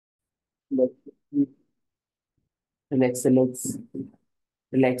Relax relax the legs,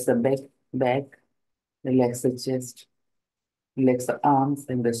 relax the back, relax the chest, relax the arms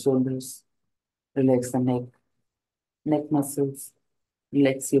and the shoulders, relax the neck muscles,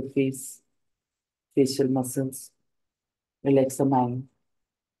 relax your face, facial muscles, relax the mind,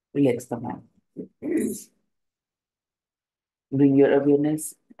 relax the mind. Bring your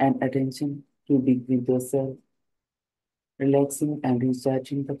awareness and attention to be with yourself, relaxing and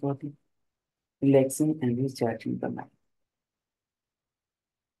recharging the body, relaxing and recharging the mind.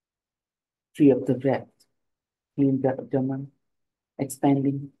 Free up the breath, feel the abdomen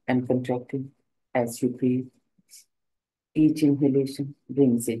expanding and contracting as you breathe. Each inhalation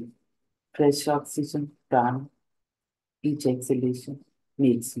brings in fresh oxygen, prana. Each exhalation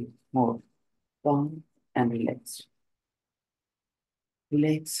makes you more calm and relaxed.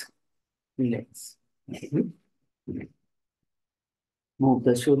 Relax, relax. Move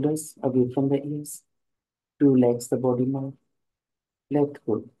the shoulders away from the ears to relax the body more. Let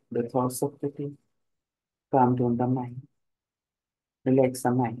go the thoughts of the day. Calm down the mind. Relax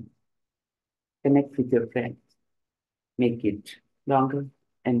the mind. Connect with your friend. Make it longer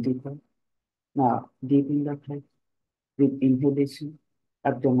and deeper. Now, deep in the breath. With inhalation,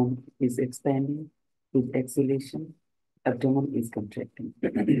 abdomen is expanding. With exhalation, abdomen is contracting.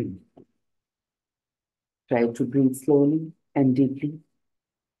 Try to breathe slowly and deeply.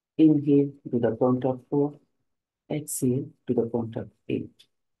 Inhale to the count of 4. Exhale to the count of 8.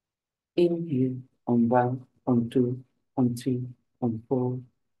 Inhale on 1, on 2, on 3, on 4.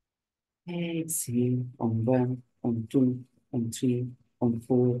 Exhale on 1, on 2, on 3, on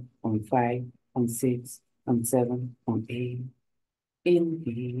 4, on 5, on 6, on 7, on 8.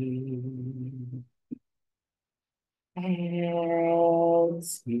 Inhale.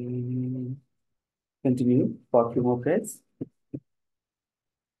 Exhale. Continue for a few more breaths.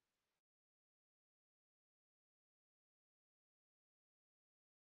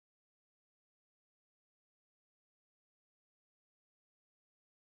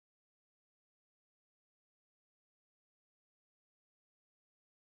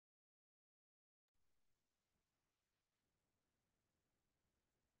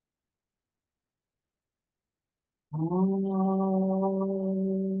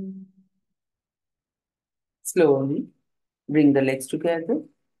 Slowly bring the legs together.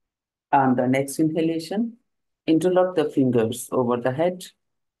 On the next inhalation, interlock the fingers over the head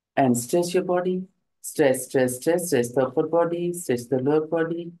and stretch your body. Stretch the upper body, stretch the lower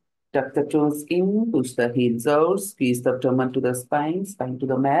body. Tuck the toes in, push the heels out, squeeze the abdomen to the spine to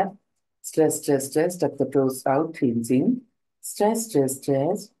the mat. Stretch, tuck the toes out, heels in. Stretch.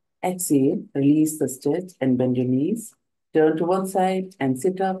 Exhale, release the stretch and bend your knees. Turn to one side and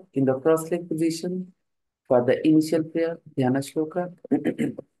sit up in the cross-leg position for the initial prayer, Dhyana Shloka.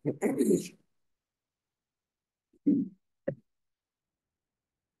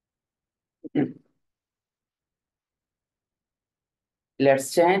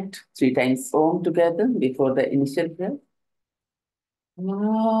 Let's chant 3 times Om together before the initial prayer.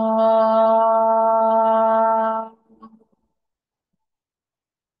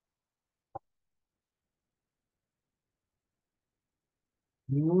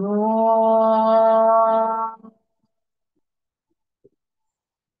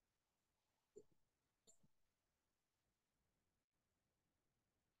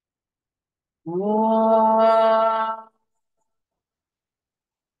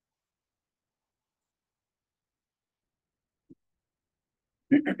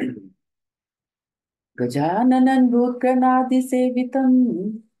 गजाननं भूतगणादिसेवितं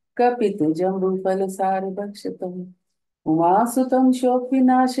कपितजम्बूफलसारभक्षितम् उमासुतं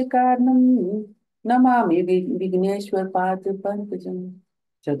शोकविनाशकारणं Namami विघ्नेश्वरपादपङ्कजं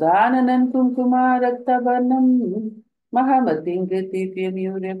सदाननं कुङ्कुमारक्तवर्णं महामतिं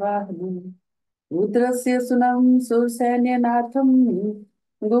कृतिव्यम्यूर्यवाहनं रुद्रस्य सुनं सुसैन्यनाथं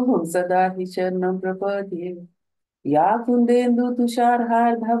गुहुं सदा हि शरणं प्रपद्ये या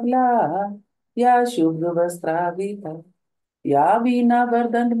कुन्देन्दुतुषारहारधवला या शुभ्रवस्त्राविता या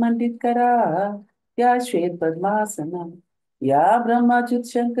वीणावर्धनमण्डितकरा या श्वेतपद्मासना या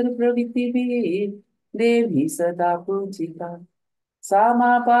ब्रह्मच्युतशङ्करप्रभृतिभिः देवी सदा पूजिता सा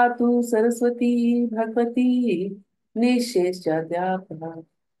मा पातु सरस्वती भगवती निःशेषाद्यापहा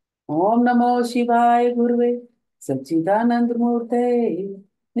ओम नमो शिवाय गुरुवे सच्चिदानंदमूर्ते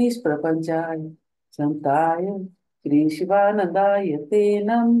निष्प्रपंचाय संताय श्री शिवानंदाय ते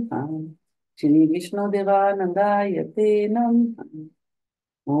नमः श्री विष्णुदेवानंदाय ते नमः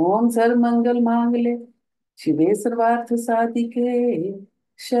ओम सर्वमंगल मांगल्ये शिवे सर्वार्थ साधिके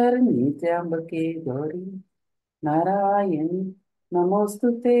शरण्ये त्र्यंबके गौरी नारायणी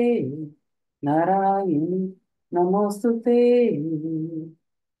नमोस्तुते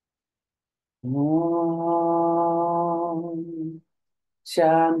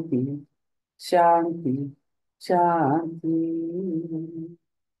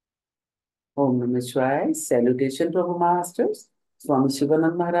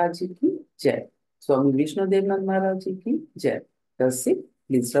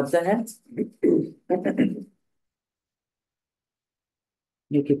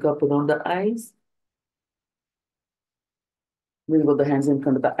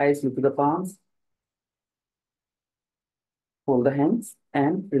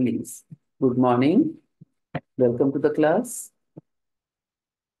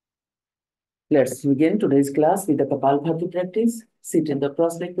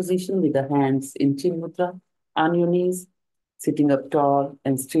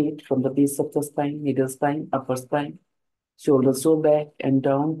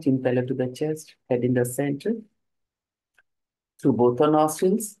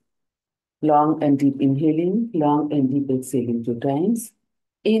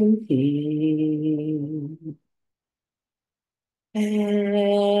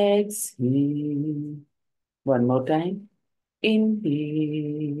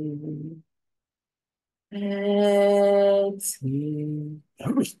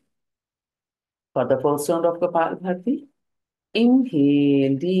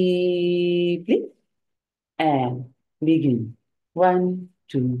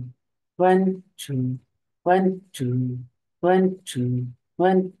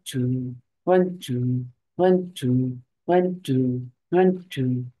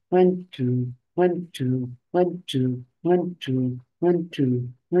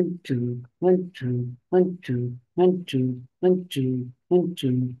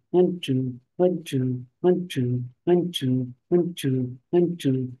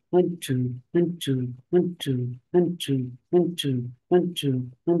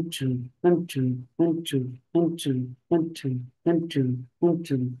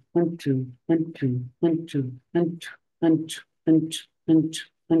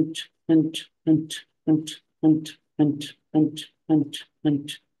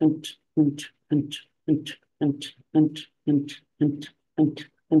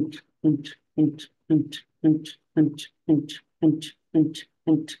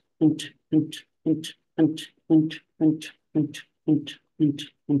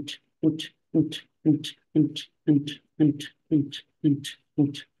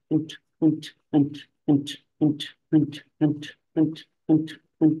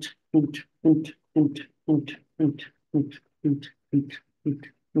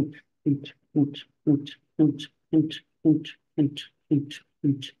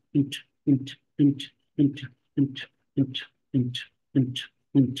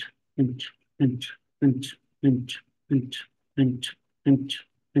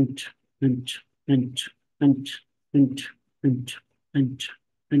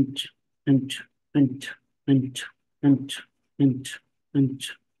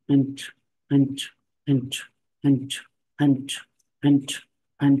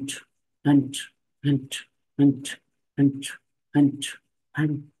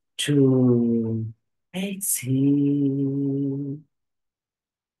Two. Exhale.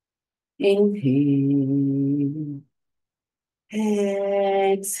 Inhale.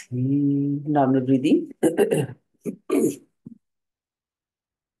 Exhale. Normal breathing.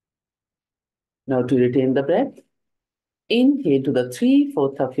 Now to retain the breath, inhale to the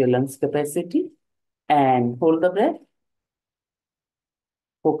 3/4 of your lungs capacity and hold the breath.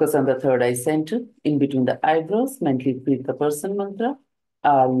 Focus on the third eye center in between the eyebrows. Mentally repeat the person mantra,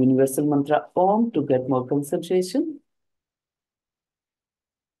 our universal mantra Om to get more concentration.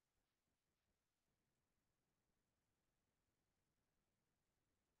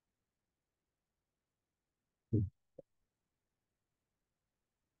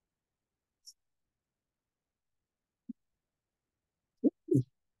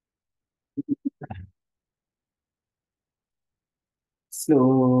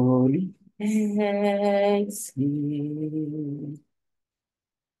 Slowly exhale.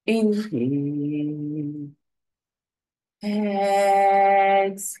 Inhale.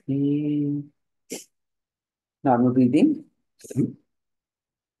 Exhale. Normal breathing.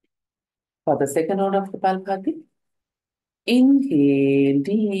 For the second round of Kapalbhati, inhale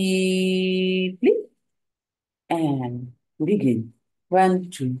deeply and begin. 1,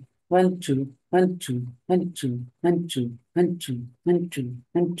 2, 1, 2, 1, 2, 1, 2, 1, 2, 1, 2, 1, 2,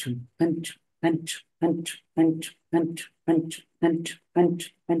 1, 2, 1, 2.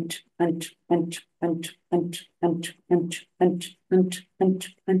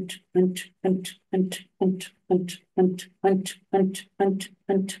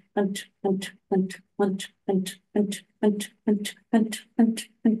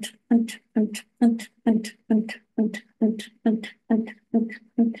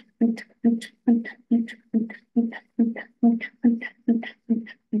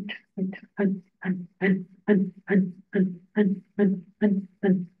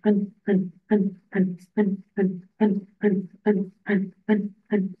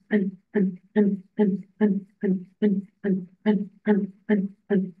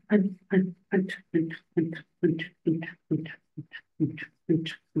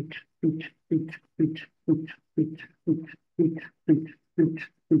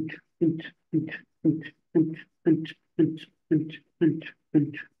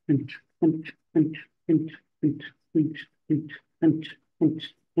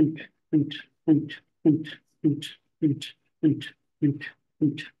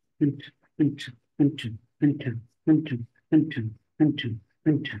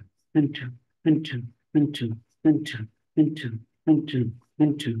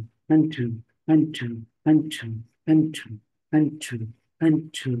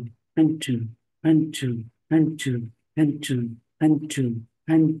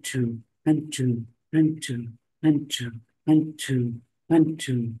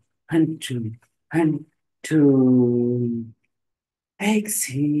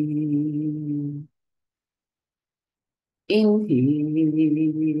 Exhale.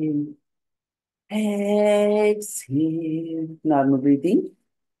 Inhale. Exhale. Normal breathing.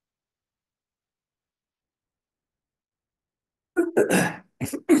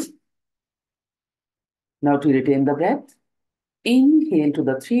 Now to retain the breath, inhale to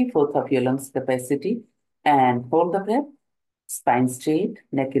the 3/4 of your lungs capacity and hold the breath. Spine straight,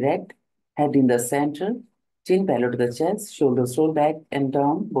 neck erect, head in the center, chin parallel to the chest, shoulders roll back and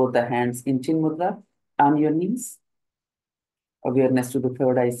down, both the hands in chin mudra on your knees. Awareness to the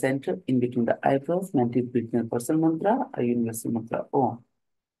third eye center in between the eyebrows, mentally breathing a personal mantra, a universal mantra, Om.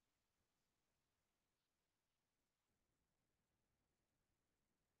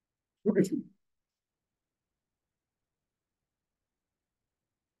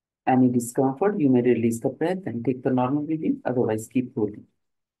 Any discomfort, you may release the breath and take the normal breathing, otherwise keep holding.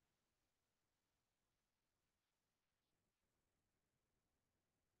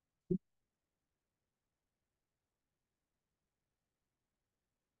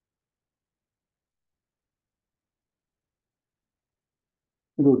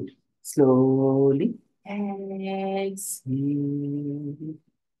 Good. Slowly exhale.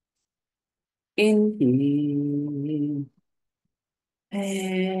 Inhale.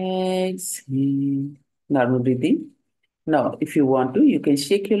 Exhale. Normal breathing. Now, if you want to, you can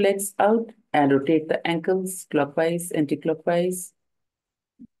shake your legs out and rotate the ankles clockwise, anti-clockwise.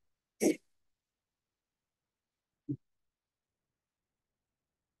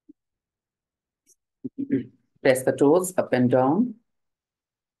 Press the toes up and down.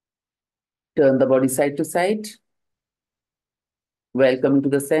 Turn the body side to side. Welcome to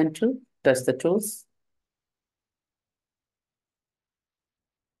the center. Touch the toes.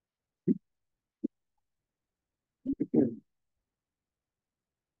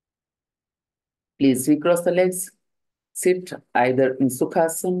 Please recross the legs. Sit either in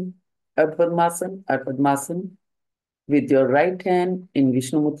Sukhasana, Ardha Padmasana, with your right hand in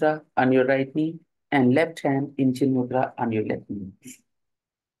Vishnu Mudra on your right knee and left hand in Chin Mudra on your left knee.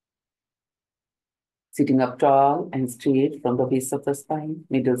 Sitting up tall and straight from the base of the spine,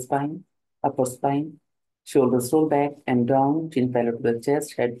 middle spine, upper spine, shoulders roll back and down, chin parallel to the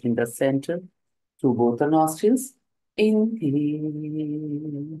chest, head in the center, through both the nostrils.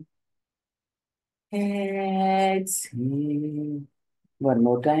 Inhale. Exhale. One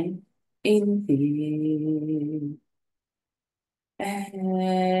more time. Inhale.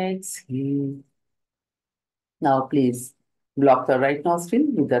 Exhale. Now please block the right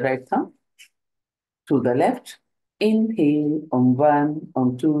nostril with the right thumb. To the left. Inhale on 1,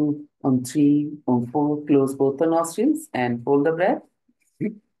 on 2, on 3, on 4. Close both the nostrils and hold the breath.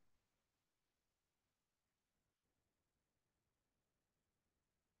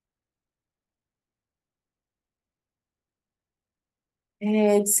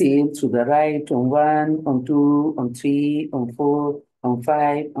 Exhale through the right on 1, on 2, on 3, on 4, on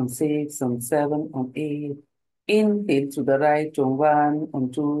 5, on 6, on 7, on 8. Inhale to the right on 1,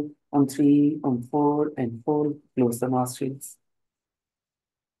 on 2, on 3, on 4, and hold. Close the nostrils.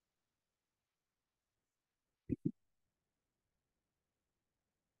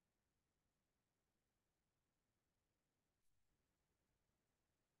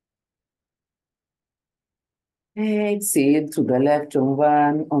 Exhale to the left on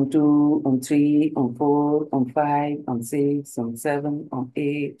 1, on 2, on 3, on 4, on 5, on 6, on 7, on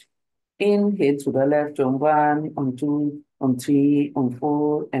 8. Inhale to the left on 1, on 2, on 3, on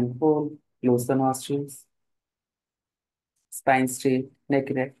 4, and hold. Close the nostrils. Spine straight, neck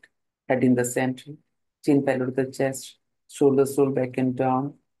erect, head in the center, chin parallel to the chest, shoulders roll back and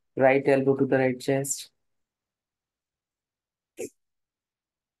down, right elbow to the right chest.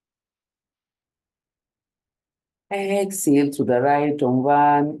 Exhale to the right on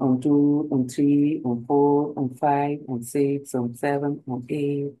 1, on 2, on 3, on 4, on 5, on 6, on 7, on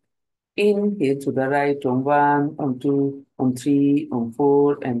 8. Inhale to the right on 1, on 2, on 3, on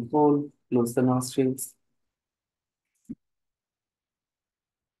 4, and hold. Close the nostrils.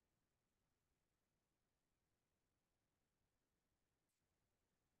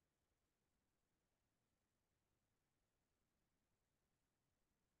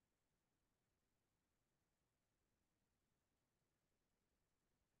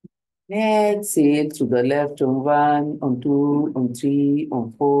 Exhale to the left on 1, on 2, on 3,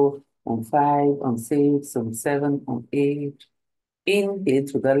 on 4, on 5, on 6, on 7, on 8. Inhale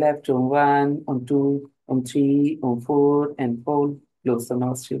to the left on 1, on 2, on 3, on 4, and hold. Close the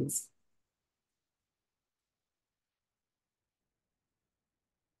nostrils.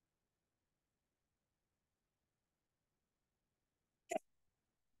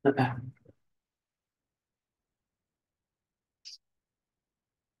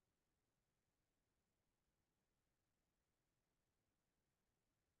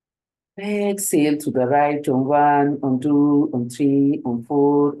 Exhale to the right on 1, on 2, on 3, on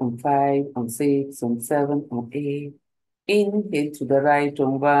 4, on 5, on 6, on 7, on 8. Inhale to the right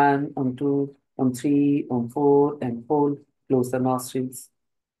on 1, on 2, on 3, on 4, and hold. Close the nostrils.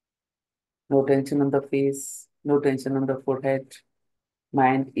 No tension on the face, no tension on the forehead.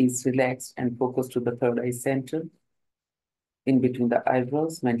 Mind is relaxed and focused to the third eye center. In between the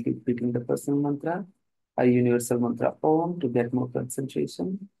eyebrows, mentally repeating the personal mantra, a universal mantra Om to get more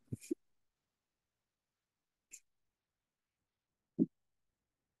concentration.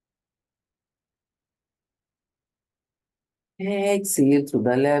 Exhale to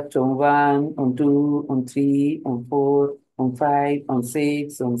the left on 1, on 2, on 3, on 4, on 5, on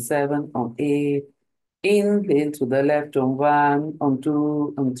 6, on 7, on 8. Inhale to the left on 1, on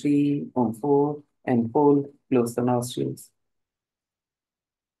 2, on 3, on 4, and hold. Close the nostrils.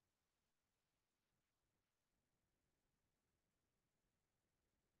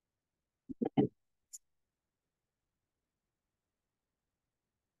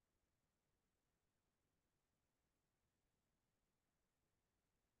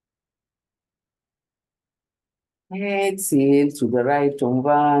 Exhale to the right on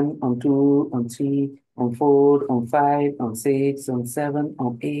 1, on 2, on 3, on 4, on 5, on 6, on 7,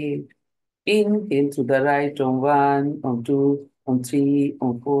 on 8. Inhale to the right on 1, on 2, on 3,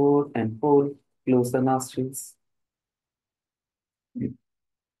 on 4, and hold. Close the nostrils.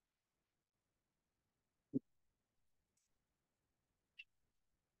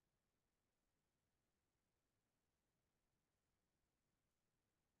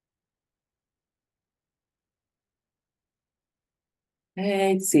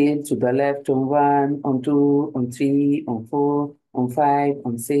 Exhale to the left on 1, on 2, on 3, on 4, on 5,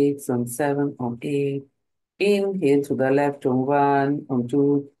 on 6, on 7, on 8. Inhale to the left on 1, on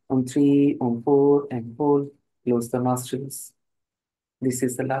 2, on 3, on 4, and hold. Close the nostrils. This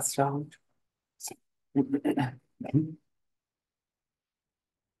is the last round.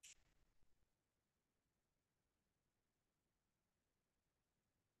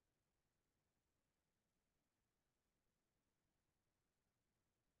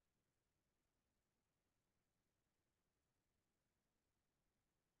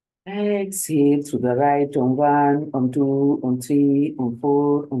 Exhale to the right on 1, on 2, on 3, on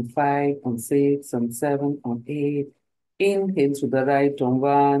 4, on 5, on 6, on 7, on 8. Inhale to the right on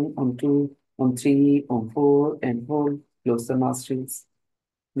 1, on 2, on 3, on 4, and hold. Close the nostrils.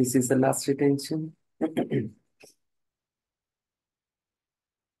 This is the last retention.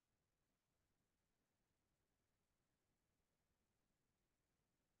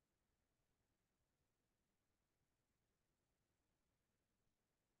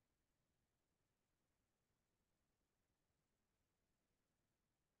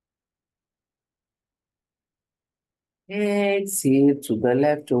 Exhale to the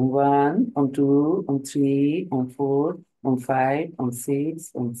left on 1, on 2, on 3, on 4, on 5, on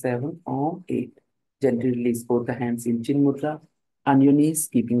 6, on 7, on 8. Gently release both the hands in Chin Mudra on your knees,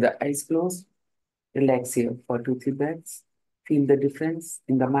 keeping the eyes closed. Relax here for 2, 3 breaths. Feel the difference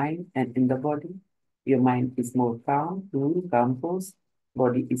in the mind and in the body. Your mind is more calm, cool, composed.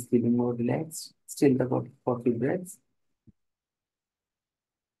 Body is feeling more relaxed. Still the body for few breaths.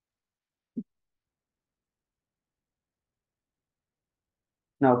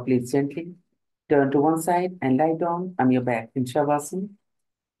 Now please gently turn to one side and lie down on your back in Shavasana,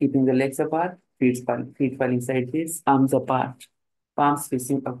 keeping the legs apart, feet falling sideways, arms apart, palms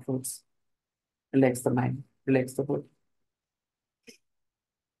facing upwards. Relax the mind, relax the body.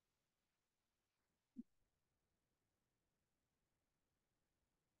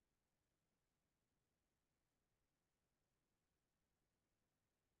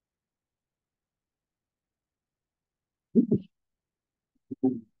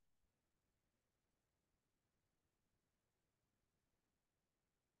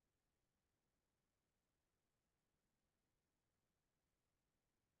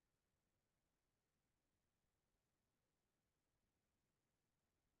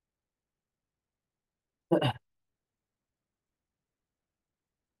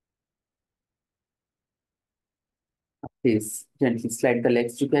 Please gently slide the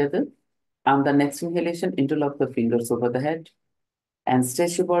legs together. On the next inhalation, interlock the fingers over the head and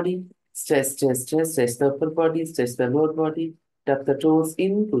stretch your body. Stretch, stretch, stretch, stretch the upper body, stretch the lower body. Tuck the toes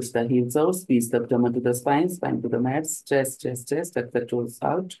in, push the heels out, squeeze the abdomen to the spine, spine to the mat. Stretch, stretch, stretch, tuck the toes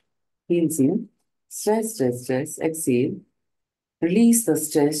out, heels in. Stretch, stretch, stretch, exhale. Release the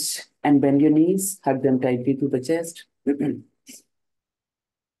stretch and bend your knees, hug them tightly to the chest.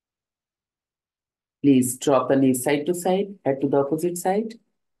 Please drop the knees side to side, head to the opposite side.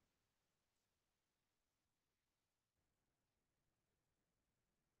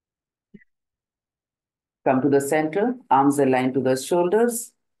 Come to the center, arms aligned to the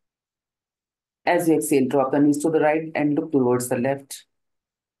shoulders. As you exhale, drop the knees to the right and look towards the left.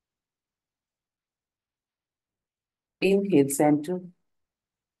 Inhale, center.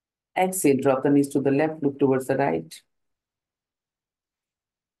 Exhale, drop the knees to the left, look towards the right.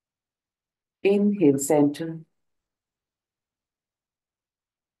 Inhale, center.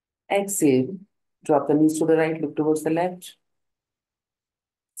 Exhale, drop the knees to the right, look towards the left.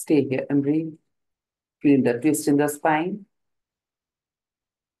 Stay here and breathe. Feel the twist in the spine.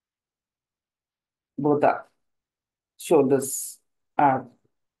 Both the shoulders are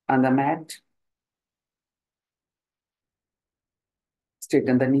on the mat.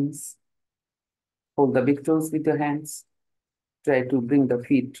 Straighten the knees. Hold the big toes with your hands. Try to bring the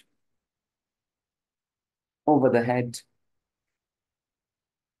feet over the head.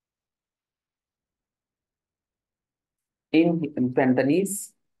 Inhale, bend the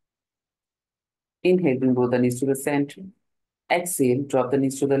knees. Inhale, bring both the knees to the center. Exhale, drop the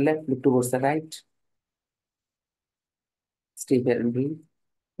knees to the left, look towards the right. Stay here and breathe.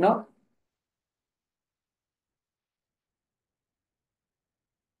 No.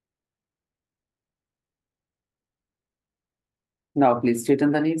 Now please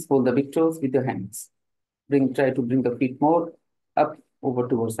straighten the knees, hold the big toes with your hands. Try to bring the feet more up over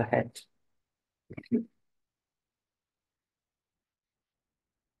towards the head.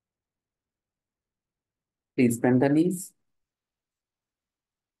 Please bend the knees.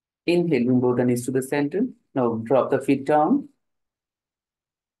 Inhale, bring both the knees to the center. Now drop the feet down.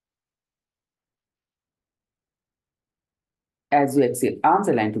 As you exhale, arms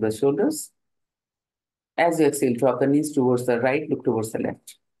aligned to the shoulders. As you exhale, drop the knees towards the right, look towards the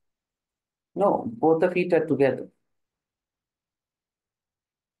left. No, both the feet are together.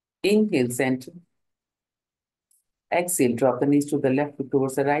 Inhale, center. Exhale, drop the knees to the left, look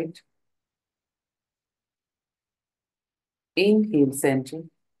towards the right. Inhale, center.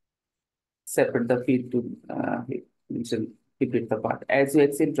 Separate the feet to little hip width apart. As you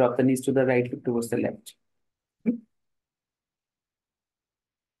exhale, drop the knees to the right, look towards the left.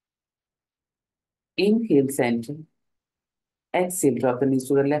 Inhale, center. Exhale, drop the knees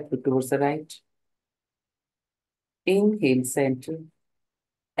to the left, look towards the right. Inhale, center.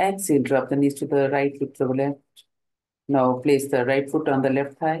 Exhale, drop the knees to the right, look to the left. Now place the right foot on the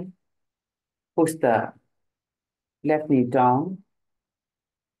left thigh. Push the left knee down.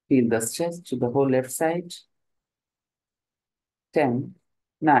 Feel the stretch to the whole left side. 10,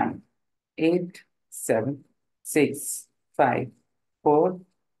 9, 8, 7, 6, 5, 4,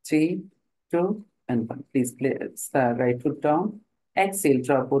 3, 2, and 1. Please place the right foot down. Exhale,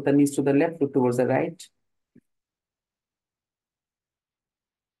 drop both the knees to the left, look towards the right.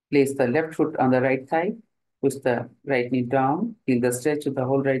 Place the left foot on the right thigh. Push the right knee down. Feel the stretch to the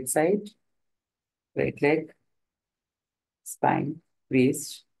whole right side. Right leg, spine,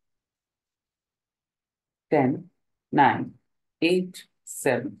 waist. 10, 9, 8,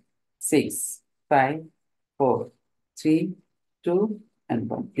 7, 6, 5, 4, 3, 2, and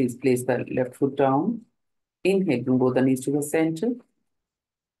 1. Please place the left foot down. Inhale, bring both the knees to the center.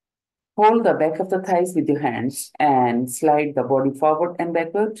 Hold the back of the thighs with your hands and slide the body forward and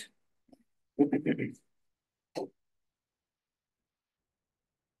backward.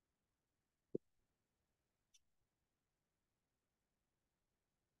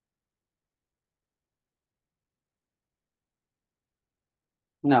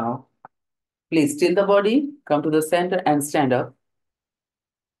 Now, please still the body, come to the center and stand up.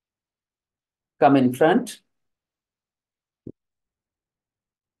 Come in front.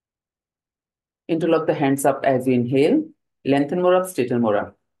 Interlock the hands up as you inhale. Lengthen more up, straighten more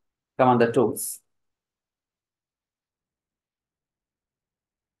up. Come on the toes.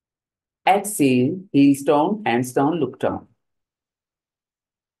 Exhale, heels down, hands down, look down.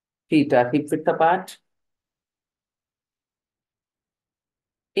 Feet are hip width apart.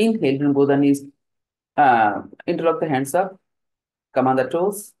 Inhale, bring both the knees, interlock the hands up. Come on the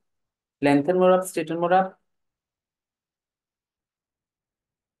toes. Lengthen more up, straighten more up.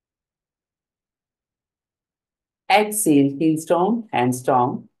 Exhale, heels down, hands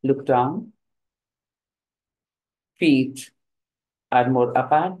down, look down. Feet are more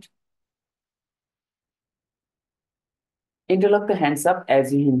apart. Interlock the hands up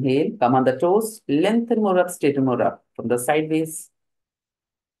as you inhale. Come on the toes. Lengthen more up, straighten more up. From the sideways.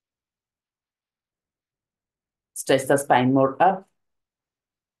 Stretch the spine more up.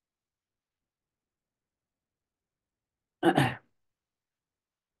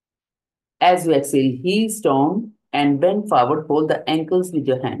 As you exhale, heels down and bend forward. Hold the ankles with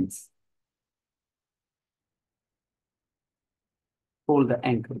your hands. Hold the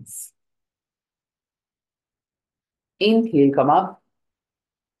ankles. Inhale, come up.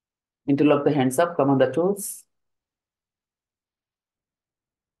 Interlock the hands up. Come on the toes.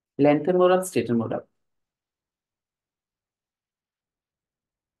 Lengthen more up, straighten more up.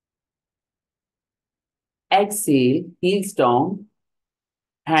 Exhale, heels down,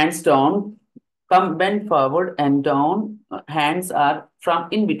 hands down. Come bend forward and down. Hands are from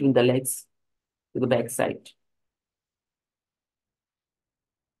in between the legs to the back side.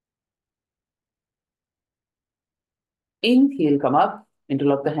 Inhale, come up.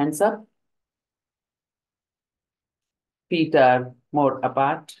 Interlock the hands up. Feet are more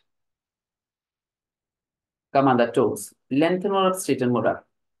apart. Come on the toes. Lengthen more up, straighten more up.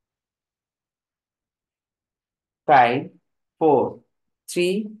 5, 4,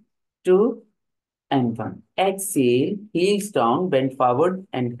 3, 2, and 1. Exhale, heels down, bend forward,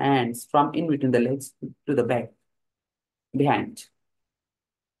 and hands from in between the legs to the back, behind.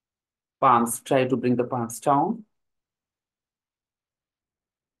 Palms, try to bring the palms down.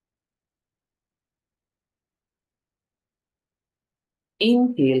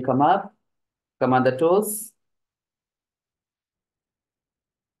 Inhale, come up. Come on the toes.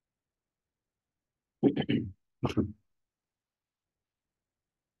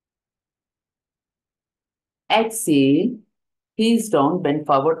 Exhale, heels down, bend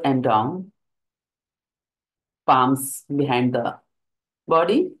forward and down. Palms behind the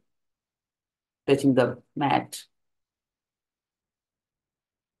body, touching the mat.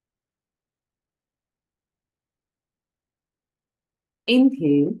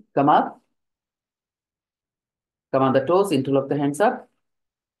 Inhale, come up. Come on the toes, interlock the hands up.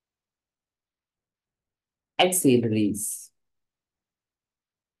 Exhale, release.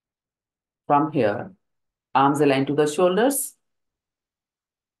 From here, arms aligned to the shoulders.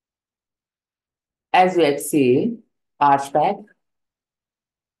 As you exhale, arch back.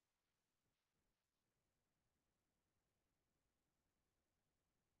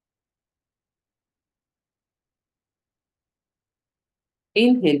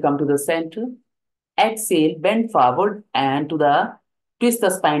 Inhale, come to the center. Exhale, bend forward and twist the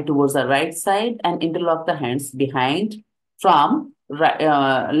spine towards the right side and interlock the hands behind from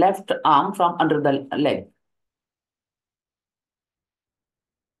left arm from under the leg.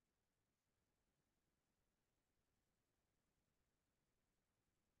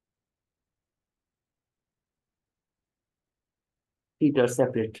 Feet are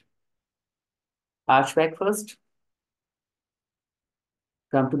separate. Arch back first.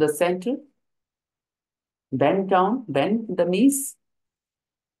 Come to the center. Bend down, bend the knees.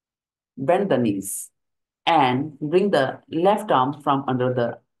 Bend the knees. And bring the left arm from under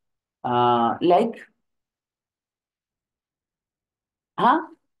the leg. Huh?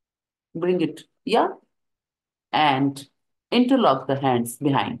 Bring it, yeah. And interlock the hands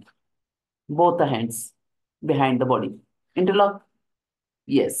behind. Both the hands behind the body. Interlock.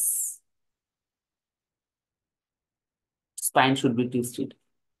 Yes. Spine should be twisted.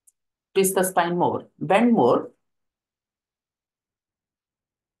 Twist the spine more. Bend more.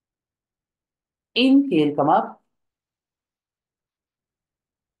 Inhale, come up.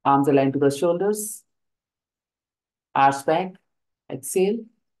 Arms aligned to the shoulders. Arch back. Exhale.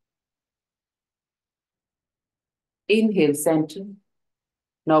 Inhale, center.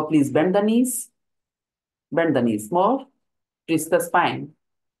 Now please bend the knees. Bend the knees more. Twist the spine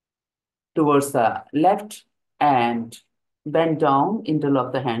towards the left and bend down.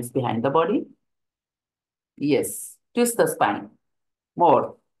 Interlock the hands behind the body. Yes. Twist the spine.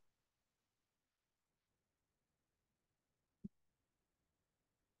 More.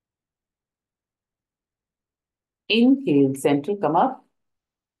 Inhale, center, come up.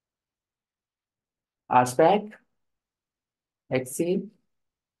 Arch back. Exhale.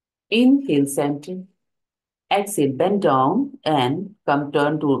 Inhale, center. Exhale, bend down and come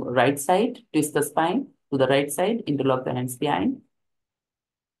turn to right side. Twist the spine to the right side. Interlock the hands behind.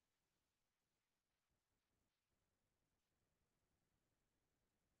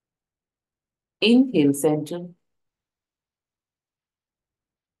 Inhale, center.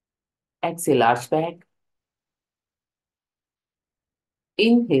 Exhale, arch back.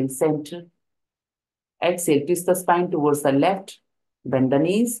 Inhale, center. Exhale, twist the spine towards the left. Bend the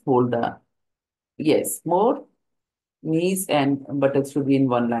knees. Hold the, yes, more. Knees and buttocks should be in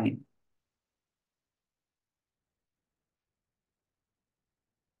one line.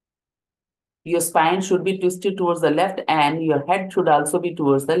 Your spine should be twisted towards the left and your head should also be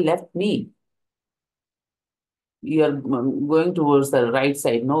towards the left knee. You are going towards the right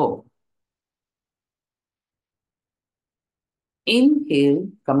side. No. Inhale,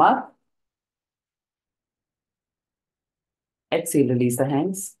 come up. Exhale, release the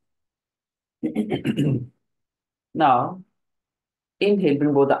hands. Now, inhale,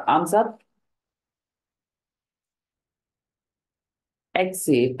 bring both the arms up.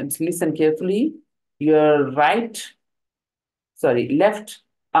 Exhale, and listen carefully. Your left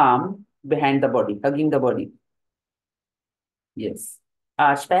arm behind the body, hugging the body. Yes.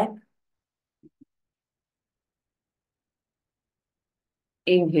 Arch back.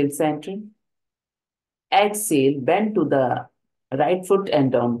 Inhale, center. Exhale, bend to the right foot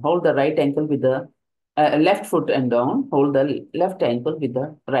and down. Hold the right ankle with the left foot and down. Hold the left ankle with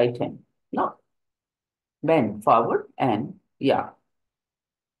the right hand. Now, bend forward and yeah.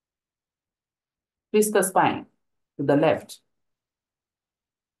 Twist the spine to the left.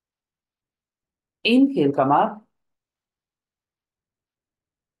 Inhale, come up.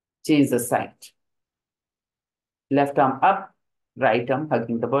 Change the side. Left arm up, right arm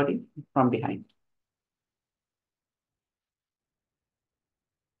hugging the body from behind.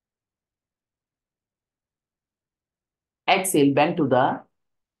 Exhale, bend to the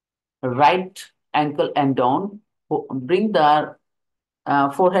right ankle and down. Bring the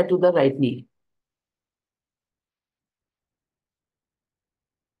forehead to the right knee.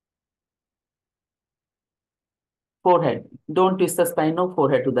 Forehead. Don't twist the spine, no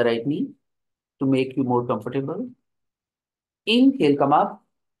forehead to the right knee to make you more comfortable. Inhale, come up.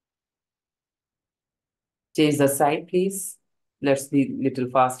 Change the side, please. Let's be little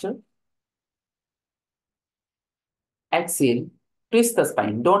faster. Exhale, twist the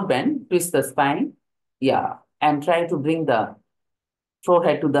spine. Don't bend, twist the spine. Yeah, and try to bring the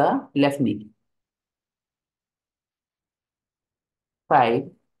forehead to the left knee. 5,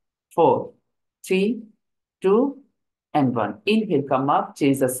 4, 3, 2, and 1. Inhale, come up,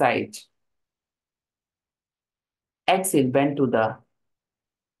 change the side. Exhale, bend to the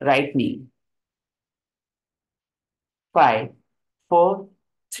right knee. 5, 4,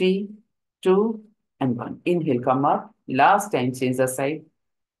 3, 2, and 1. Inhale, come up. Last time, change the side.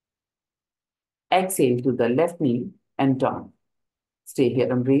 Exhale to the left knee and down. Stay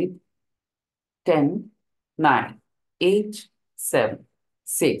here and breathe. 10, 9, 8, 7,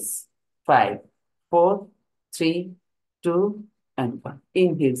 6, 5, 4, 3, 2, and 1.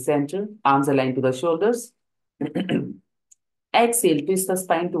 Inhale, center. Arms aligned to the shoulders. Exhale, twist the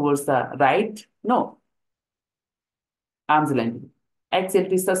spine towards the right. No. Arms aligned. Exhale,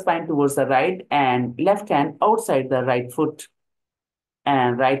 twist the spine towards the right and left hand outside the right foot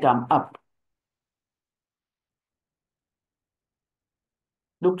and right arm up.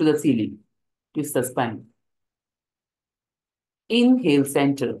 Look to the ceiling. Twist the spine. Inhale,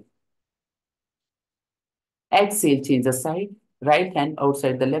 center. Exhale, change the side. Right hand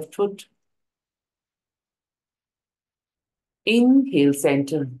outside the left foot. Inhale,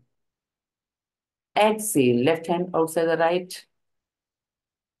 center. Exhale, left hand outside the right.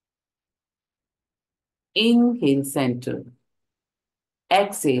 Inhale, center.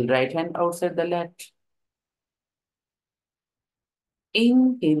 Exhale, right hand outside the left.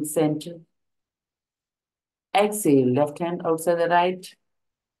 Inhale, center. Exhale, left hand outside the right.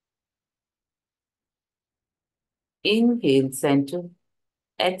 Inhale, center.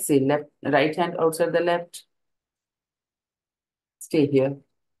 Exhale, right hand outside the left. Stay here.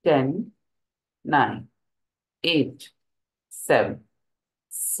 10, 9, 8, 7,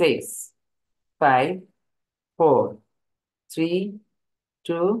 6, 5, 4, 3,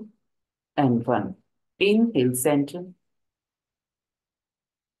 2, and 1. Inhale, center.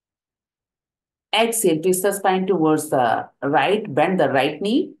 Exhale, twist the spine towards the right. Bend the right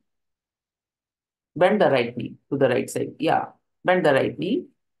knee. Bend the right knee to the right side. Yeah. Bend the right knee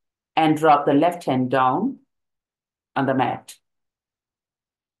and drop the left hand down on the mat.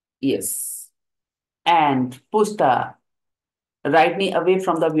 Yes. And push the right knee away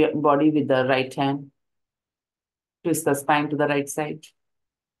from the body with the right hand. Twist the spine to the right side.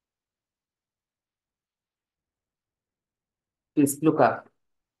 Twist, look up.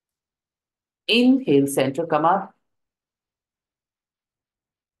 Inhale, center, come up.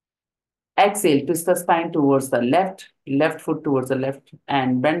 Exhale, twist the spine towards the left foot towards the left,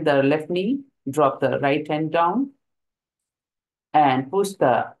 and bend the left knee. Drop the right hand down and push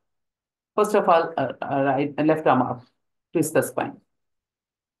the, first of all, left arm up. Twist the spine.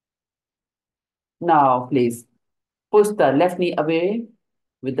 Now, please push the left knee away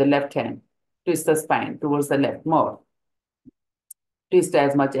with the left hand. Twist the spine towards the left more. Twist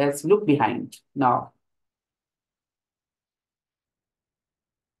as much as look behind. Now,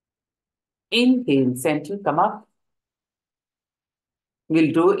 inhale, center, come up.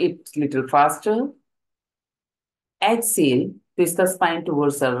 We'll do it little faster. Exhale, twist the spine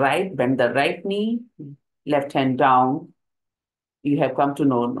towards the right, bend the right knee, left hand down. You have come to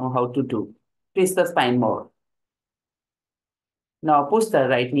know how to do. Twist the spine more. Now push the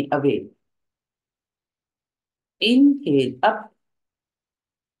right knee away. Inhale up.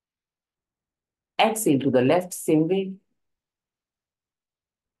 Exhale to the left, same way.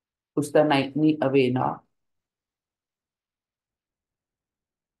 Push the right knee away now.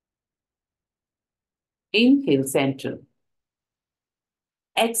 Inhale, center.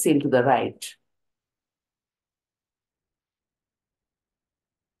 Exhale to the right.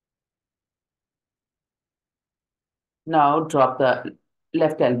 Now drop the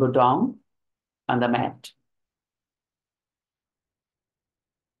left elbow down on the mat.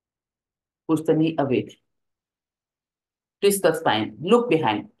 Push the knee away. Twist the spine. Look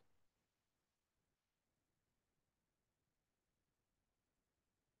behind.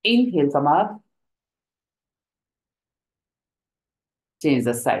 Inhale, come up. Change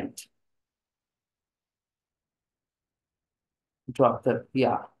the side. Drop the,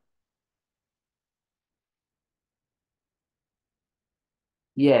 yeah.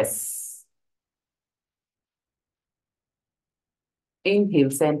 Yes. Inhale,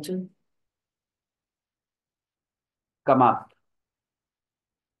 center. Come up.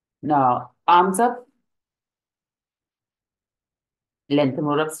 Now, arms up. Length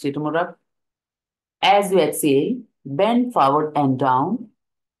more up, straight more up. As you exhale, bend forward and down.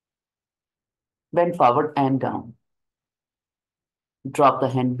 Bend forward and down. Drop the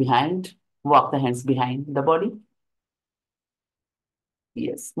hand behind. Walk the hands behind the body.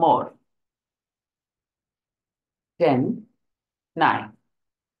 Yes, more. 10, 9,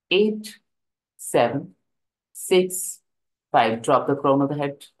 8, 7, 6, 5. Drop the crown of the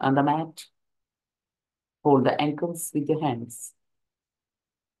head on the mat. Hold the ankles with your hands.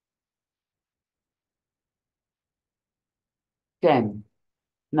 10,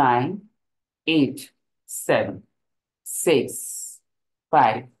 9, 8, 7, 6,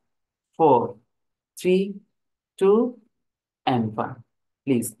 5, 4, 3, 2, and 1.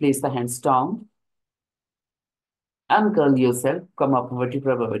 Please place the hands down. Uncurl yourself. Come up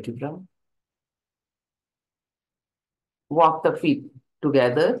vertebra by vertebra. Walk the feet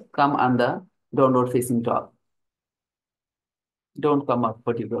together. Come on the downward facing dog. Don't come up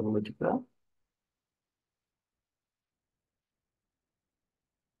vertebra by vertebra.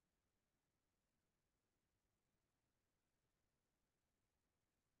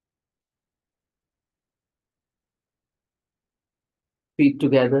 Feet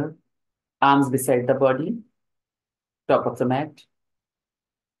together. Arms beside the body. Top of the mat.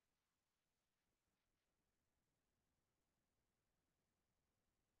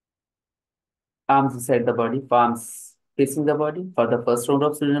 Arms beside the body. Palms facing the body for the first round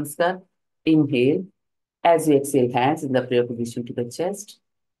of Surya Namaskar. Inhale. As you exhale, hands in the prayer position to the chest.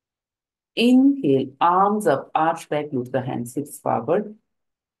 Inhale, arms up, arch back, loop the hands, hips forward.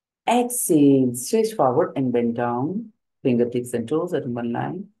 Exhale, stretch forward and bend down. Fingertips and toes are in one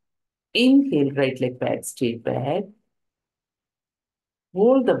line. Inhale, right leg back, straight back.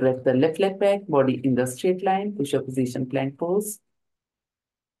 Hold the breath, the left leg back, body in the straight line, push-up position, plank pose.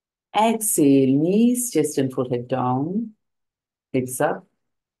 Exhale, knees, chest and forehead down, hips up.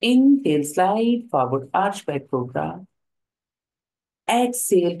 Inhale, slide forward, arch back cobra.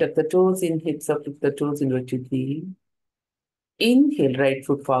 Exhale, tuck the toes in, hips up, tuck the toes in, rotate the heel. Inhale, right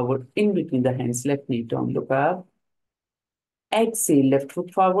foot forward, in between the hands, left knee down, look up. Exhale, left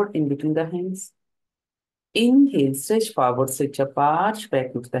foot forward, in between the hands. Inhale, stretch forward, stretch up, arch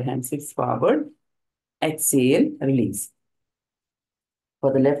back with the hands, hips forward. Exhale, release.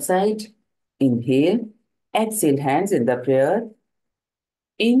 For the left side, inhale, exhale, hands in the prayer.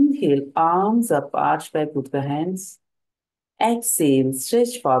 Inhale, arms up, arch back with the hands. Exhale,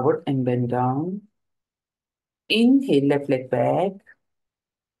 stretch forward and bend down. Inhale, left leg back.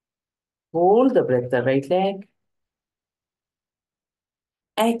 Hold the breath, the right leg.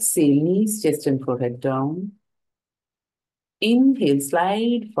 Exhale, knees, chest and forehead down. Inhale,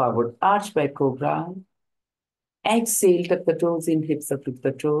 slide forward, arch back cobra. Exhale, tuck the toes in, hips up with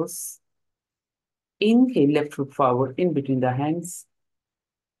the toes. Inhale, left foot forward in between the hands.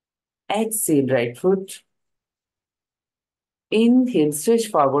 Exhale, right foot. Inhale, stretch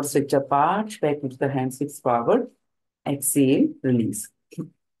forward, stretch up, arch back with the hands, hips forward. Exhale, release.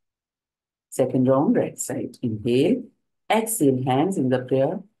 Second round, right side. Inhale. Exhale, hands in the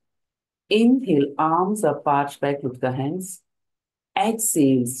prayer. Inhale, arms up, arch back with the hands.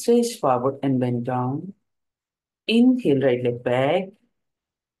 Exhale, stretch forward and bend down. Inhale, right leg back.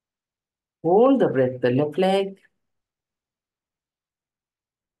 Hold the breath, the left leg.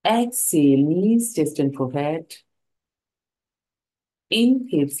 Exhale, knees, chest and forehead.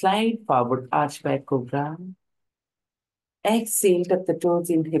 Inhale, slide forward, arch back, cobra. Exhale, tuck the toes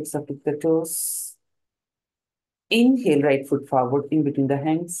in, hips up with the toes. Inhale, right foot forward in between the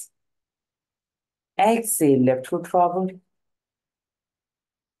hands. Exhale, left foot forward.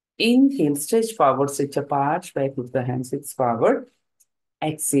 Inhale, stretch forward, stretch up, arch back with the hands, hips forward.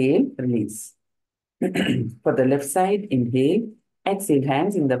 Exhale, release. For the left side, inhale. Exhale,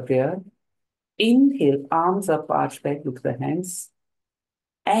 hands in the prayer. Inhale, arms up, arch back with the hands.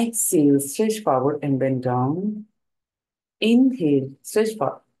 Exhale, stretch forward and bend down. Inhale, stretch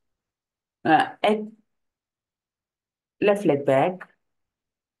forward. Left leg back.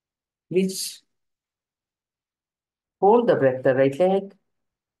 Reach. Hold the breath, the right leg.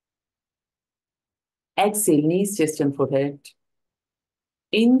 Exhale, knees, chest and forehead.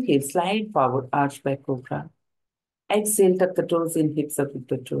 Inhale, slide forward, arch back, cobra. Exhale, tuck the toes in, hips up with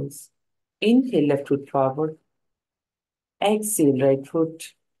the toes. Inhale, left foot forward. Exhale, right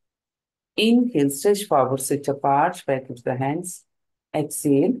foot. Inhale, stretch forward, stretch up, arch back with the hands.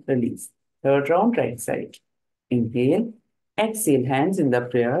 Exhale, release. Third round, right side. Inhale. Exhale, hands in the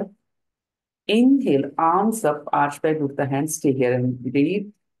prayer. Inhale, arms up, arch back with the hands. Stay here and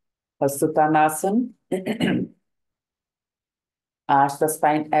breathe. Uttanasana. Arch the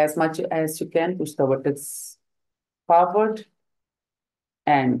spine as much as you can. Push the buttocks forward.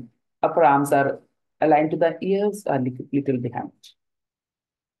 And upper arms are aligned to the ears, a little behind.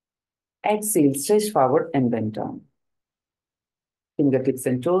 Exhale, stretch forward and bend down. Fingertips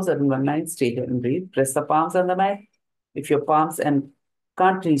and toes are in one line. Stay here and breathe. Press the palms on the mat. If your palms and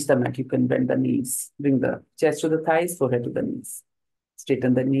can't reach the mat, you can bend the knees. Bring the chest to the thighs, forehead to the knees.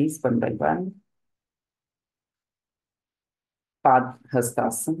 Straighten the knees one by one.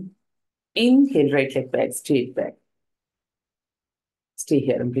 Padhastasana. Inhale, right leg back, straight back. Stay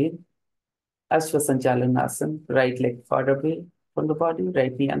here and breathe. Ashwasanchalanasana. Right leg far away from the body.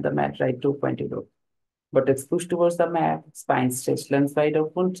 Right knee on the mat, right toe pointed up. Buttocks push towards the mat. Spine stretched, lungs wide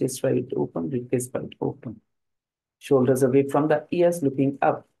open, chest wide open, ribcage wide open. Shoulders away from the ears, looking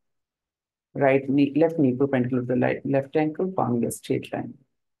up. Right knee, left knee perpendicular to the left ankle, forming a straight line.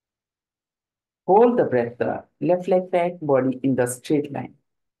 Hold the breath, the left leg back, body in the straight line.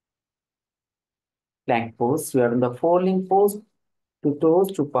 Plank pose, you are in the four-link pose, two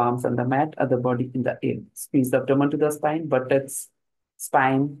toes, two palms on the mat, other body in the air. Squeeze the abdomen to the spine, buttocks,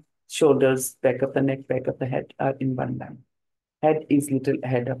 spine, shoulders, back of the neck, back of the head are in one line. Head is little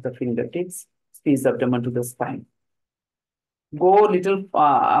ahead of the fingertips. Squeeze the abdomen to the spine. Go little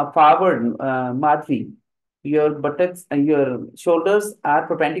forward, Madhvi. Your buttocks and your shoulders are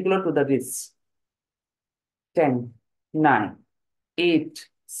perpendicular to the wrists. 10, 9, 8,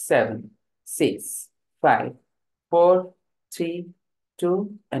 7, 6, 5, 4, 3,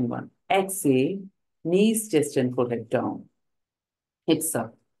 2, and 1. Exhale, knees, chest, and forehead down. Hips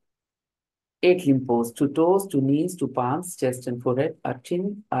up. 8 limb pose, two toes, two knees, two palms, chest, and forehead are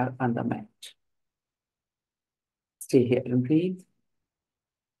chin are on the mat. Stay here and breathe.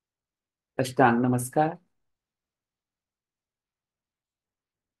 Ashtanga Namaskar.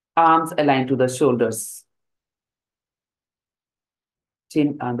 Arms aligned to the shoulders.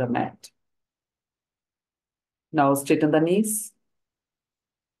 Chin on the mat. Now straighten the knees.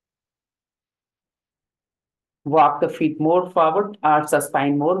 Walk the feet more forward, arch the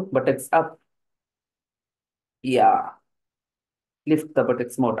spine more, buttocks up. Yeah. Lift the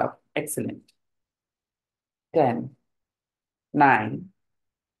buttocks more up. Excellent. 10, 9,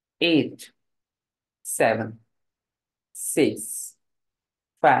 8, 7, 6,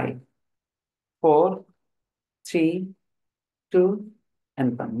 5, 4, 3, 2,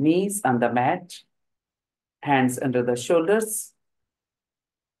 and 1. Knees on the mat, hands under the shoulders.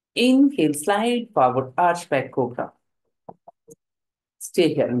 Inhale, slide forward, arch back, cobra.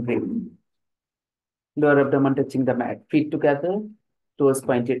 Stay here and breathe. Lower abdomen touching the mat, feet together, toes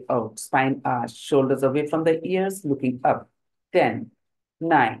pointed out, spine arched, shoulders away from the ears, looking up. 10,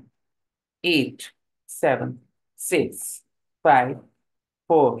 9, 8, 7, 6, 5,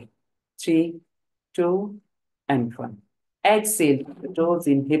 4, 3, 2, and 1. Exhale, the toes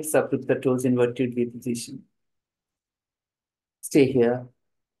in, hips up with the toes in vertical V position. Stay here.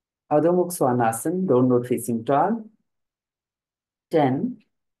 Adho Mukha Svanasana, downward facing dog. 10,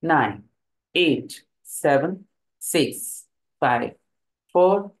 9, 8, 7, 6, 5,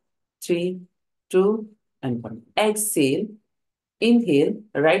 4, 3, 2, and 1. Exhale. Inhale,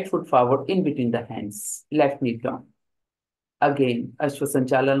 right foot forward in between the hands, left knee down. Again,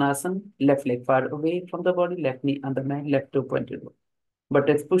 Ashwasanchalanasana, left leg far away from the body, left knee on the mat, left toe pointed up.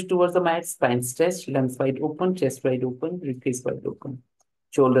 Buttocks push towards the mat, spine stretched, lungs wide open, chest wide open, ribcage wide open.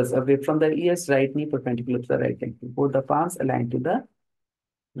 Shoulders away from the ears, right knee perpendicular to the right ankle. Both the palms aligned to the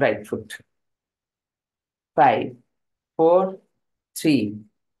right foot. 5, 4, 3,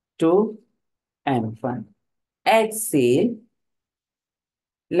 2, and 1. Exhale,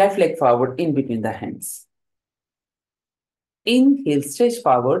 left leg forward in between the hands. Inhale, stretch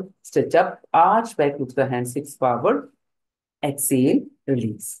forward, stretch up, arch back, look the hands, six forward. Exhale,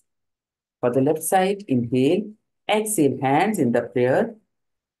 release. For the left side, inhale, exhale, hands in the prayer.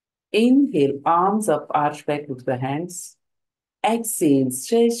 Inhale, arms up, arch back, look the hands. Exhale,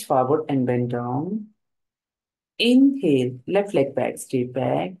 stretch forward and bend down. Inhale, left leg back, straight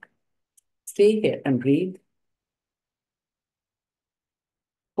back. Stay here and breathe.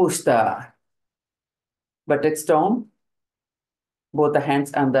 Push the buttocks down, both the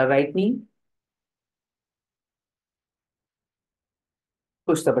hands on the right knee.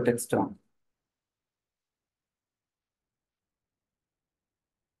 Push the buttocks down.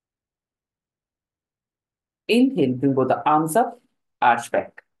 Inhale, bring both the arms up, arch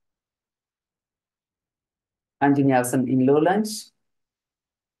back. Anjaneyasana in low lunge.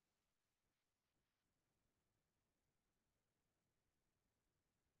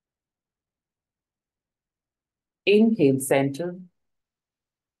 Inhale, center,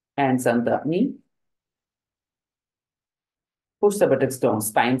 hands on the knee. Push the buttocks down,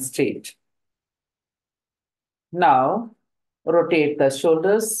 spine straight. Now, rotate the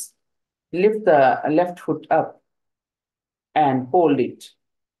shoulders, lift the left foot up and hold it.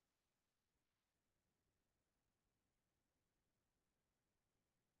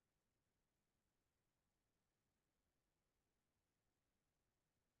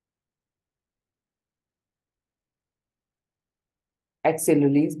 Exhale,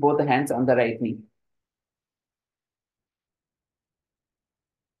 release both the hands on the right knee.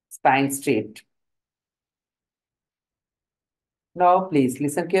 Spine straight. Now, please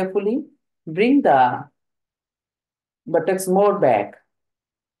listen carefully. Bring the buttocks more back.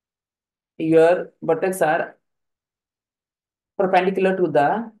 Your buttocks are perpendicular to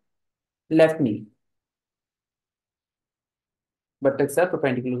the left knee. Buttocks are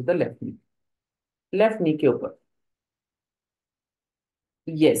perpendicular to the left knee. Left knee ke upar.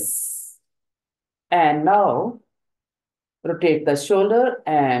 Yes. And now, rotate the shoulder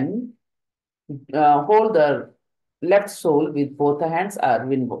and hold the left sole with both the hands or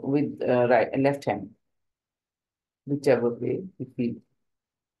with right left hand, whichever way you feel.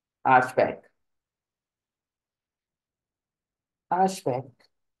 Arch back. Arch back.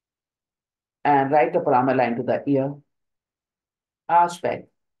 And right upper arm aligned to the ear. Arch back.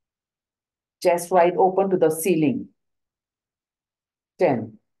 Chest wide open to the ceiling.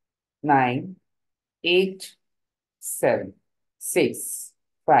 10, 9, 8, 7, 6,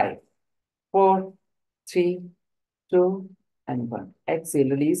 5, 4, 3, 2, and 1. Exhale,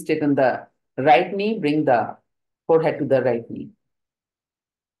 release. Take on the right knee. Bring the forehead to the right knee.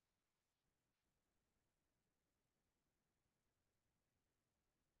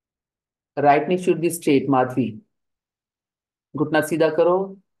 Right knee should be straight Madhavi घुटना सीधा करो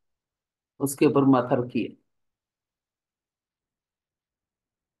उसके ऊपर माथा रखिए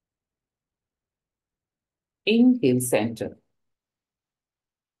inhale centre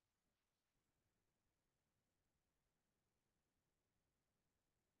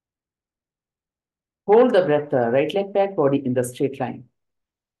Hold the breath, right leg back, body in the straight line.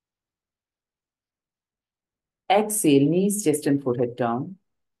 Exhale, knees, chest, and forehead down.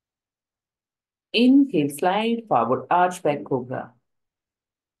 Inhale, slide forward, arch back, cobra.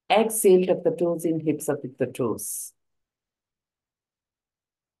 Exhale, tuck the toes in, hips up with the toes.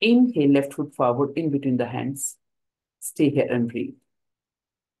 Inhale, left foot forward in between the hands. Stay here and breathe.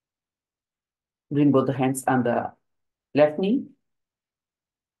 Bring both the hands on the left knee.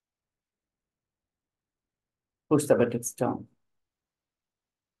 Push the buttocks down.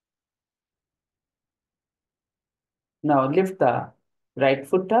 Now lift the right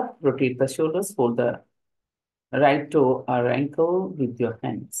foot up, rotate the shoulders, hold the right toe or ankle with your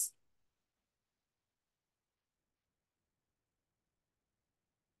hands.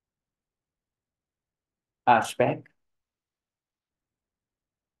 Arch back.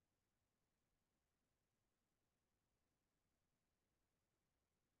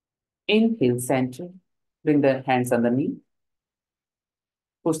 Inhale, center. Bring the hands on the knee.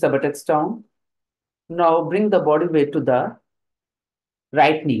 Push the buttocks down. Now bring the body weight to the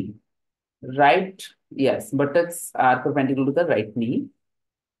right knee. Right, yes, buttocks are perpendicular to the right knee.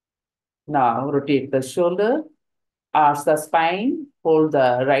 Now rotate the shoulder, arch the spine, hold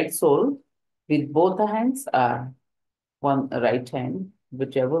the right sole with both the hands or one right hand,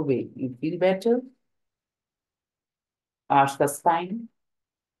 whichever way you feel better. Arch the spine.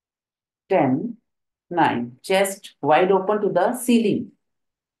 10, 9, chest wide open to the ceiling.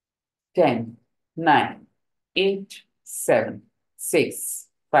 10, 9, 8, 7, 6,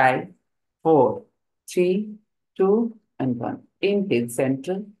 5, 4, 3, 2, and 1. Inhale,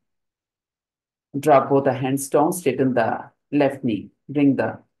 center. Drop both the hands down, straighten the left knee. Bring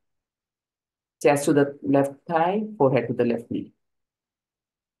the chest to the left thigh, forehead to the left knee.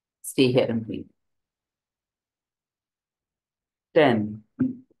 Stay here and breathe. 10,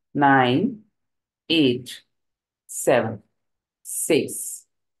 9, 8, 7, 6,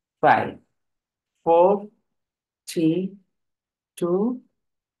 5, 4, 3, 2,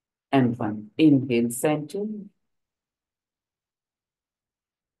 and 1. Inhale, center.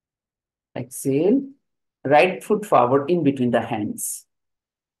 Exhale. Right foot forward in between the hands.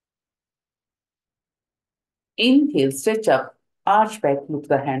 Inhale, stretch up, arch back, look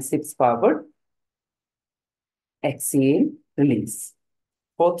the hands, hips forward. Exhale, release.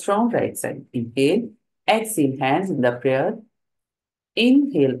 Fourth round, right side. Inhale, exhale, hands in the prayer.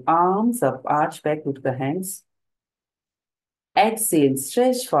 Inhale, arms up, arch back, look the hands. Exhale,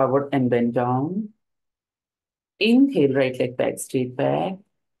 stretch forward and bend down. Inhale, right leg back, straight back.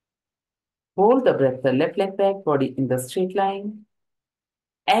 Hold the breath, the left leg back, body in the straight line.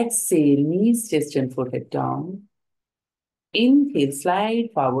 Exhale, knees, chest, and forehead down. Inhale, slide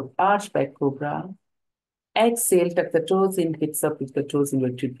forward, arch back, cobra. Exhale, tuck the toes in, hips up with the toes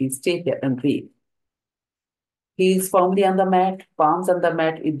inverted. Please stay here and breathe. Heels firmly on the mat, palms on the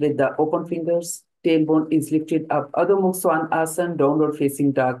mat with the open fingers. Tailbone is lifted up. Adho Mukha Svanasana, downward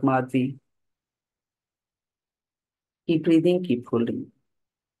facing dog Madhvi. Keep breathing, keep holding.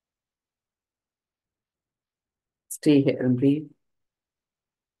 Stay here and breathe.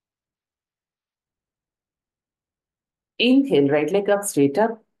 Inhale, right leg up, straight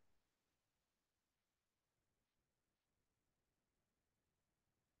up.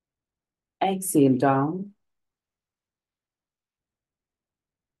 Exhale, down.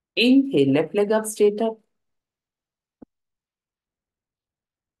 Inhale, left leg up, straight up.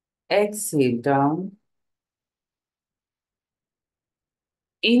 Exhale, down.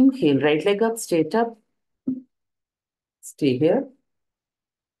 Inhale, right leg up, straight up. Stay here.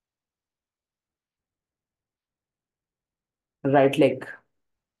 Right leg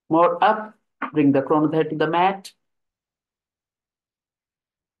more up. Bring the crown of the head to the mat.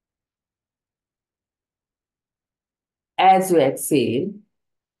 As you exhale,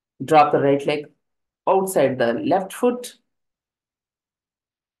 drop the right leg outside the left foot.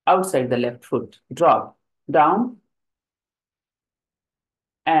 Outside the left foot. Drop down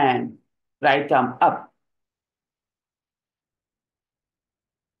and right arm up.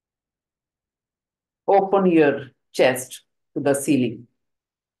 Open your chest to the ceiling.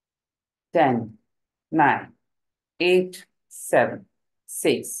 10, 9, 8, 7,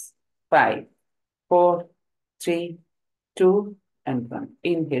 6, 5, 4, 3, 2, and 1.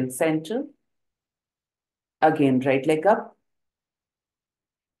 Inhale, center. Again, right leg up.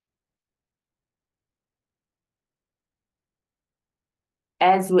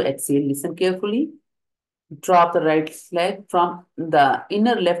 As you exhale, listen carefully. Drop the right leg from the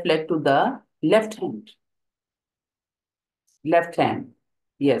inner left leg to the left hand. Left hand.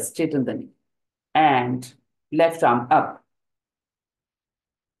 Yes, straighten the knee. And left arm up.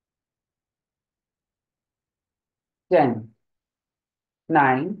 10,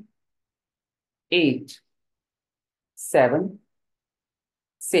 9, 8, 7,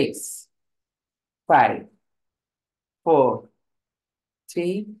 6, 5, 4,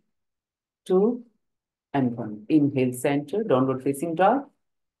 3, 2, and 1. Inhale, center, downward facing dog.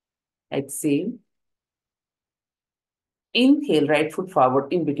 Exhale. Inhale, right foot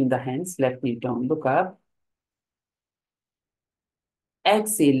forward in between the hands, left knee down, look up.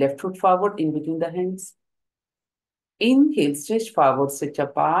 Exhale, left foot forward in between the hands. Inhale, stretch forward, stretch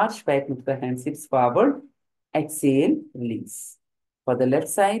up, arch back with the hands, hips forward. Exhale, release. For the left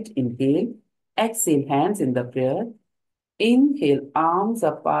side, inhale. Exhale, hands in the prayer. Inhale, arms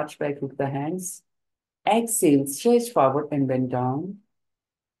up, arch back with the hands. Exhale, stretch forward and bend down.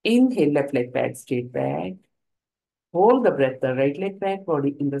 Inhale, left leg back, straight back. Hold the breath, the right leg back,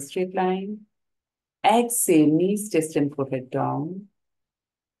 body in the straight line. Exhale, knees, chest and forehead down.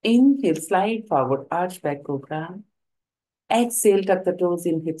 Inhale, slide forward, arch back, cobra. Exhale, tuck the toes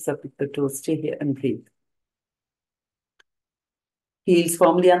in, hips up with the toes. Stay here and breathe. Heels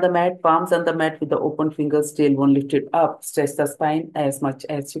firmly on the mat, palms on the mat with the open fingers, tailbone lifted up. Stretch the spine as much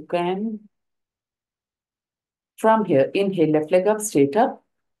as you can. From here, inhale, left leg up, straight up.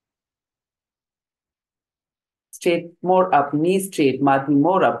 Straight, more up, knees straight, Madhvi,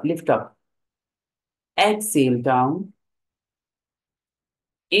 more up, lift up. Exhale, down.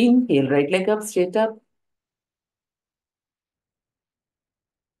 Inhale, right leg up, straight up.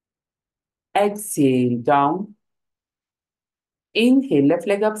 Exhale, down. Inhale, left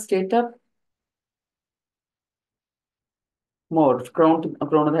leg up, straight up. More, crown of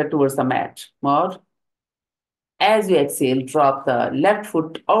the head towards the mat. More. As you exhale, drop the left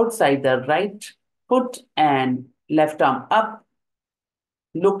foot outside the right foot and left arm up.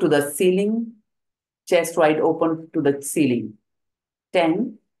 Look to the ceiling, chest wide open to the ceiling.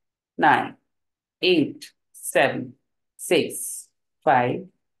 10, 9, 8, 7, 6, 5,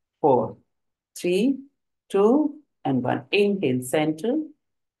 4, 3, 2, and 1. Inhale, center.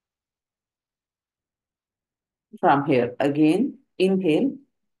 From here, again, inhale,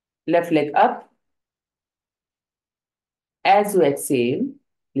 left leg up. As you exhale,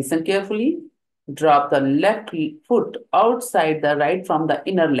 listen carefully. Drop the left foot outside the right from the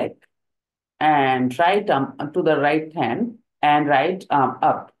inner leg and right arm to the right hand and right arm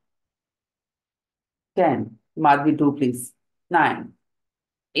up. 10. Madhvi, do please. 9,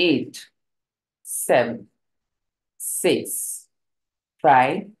 8, 7, 6,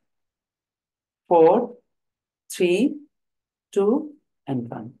 5, 4, 3, 2, and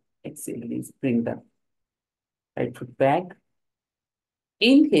 1. Exhale, release. Bring the right foot back.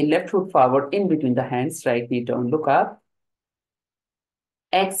 Inhale, left foot forward in between the hands, right knee down, look up.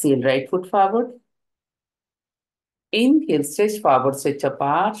 Exhale, right foot forward. Inhale, stretch forward, stretch up,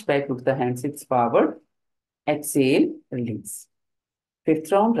 arch back with the hands, hips forward. Exhale, release.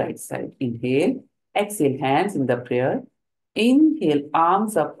 Fifth round, right side. Inhale, exhale, hands in the prayer. Inhale,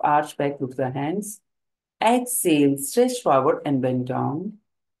 arms up, arch back with the hands. Exhale, stretch forward and bend down.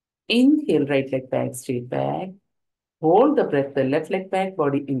 Inhale, right leg back, straight back. Hold the breath, the left leg back,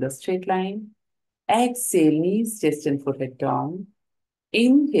 body in the straight line. Exhale, knees, chest and forehead down.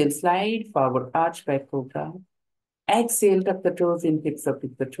 Inhale, slide forward, arch back, cobra. Exhale, tuck the toes in, hips up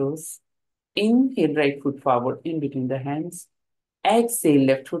with the toes. Inhale, right foot forward in between the hands. Exhale,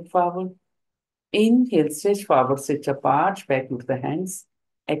 left foot forward. Inhale, stretch forward, stretch up, arch back with the hands.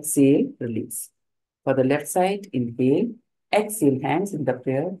 Exhale, release. For the left side, inhale. Exhale, hands in the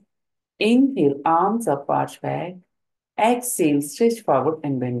prayer. Inhale, arms up, arch back. Exhale, stretch forward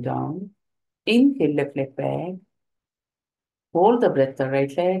and bend down. Inhale, left leg back. Hold the breath, the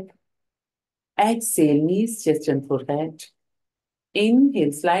right leg. Exhale, knees, chest and forehead.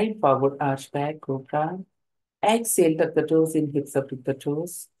 Inhale, slide forward, arch back, cobra. Exhale, tuck the toes in, hips up with the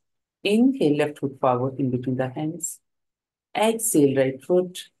toes. Inhale, left foot forward in between the hands. Exhale, right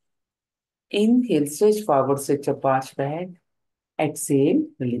foot. Inhale, stretch forward, stretch up, arch back. Exhale,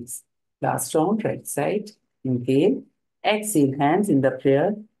 release. Last round, right side. Inhale. Exhale, hands in the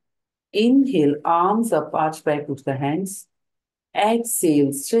prayer. Inhale, arms up, arch back with the hands.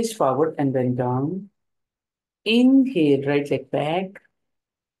 Exhale, stretch forward and bend down. Inhale, right leg back.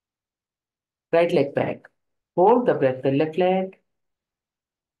 Right leg back. Hold the breath, the left leg.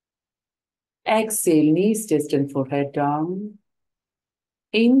 Exhale, knees, chest and forehead down.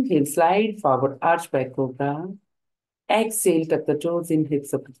 Inhale, slide forward, arch back, cobra. Exhale, tuck the toes in,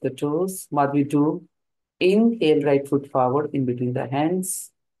 hips up with the toes. Madhvi, do. Inhale, right foot forward in between the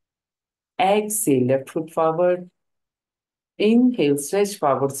hands. Exhale, left foot forward. Inhale, stretch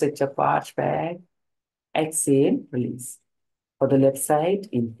forward, stretch up, arch back. Exhale, release. For the left side,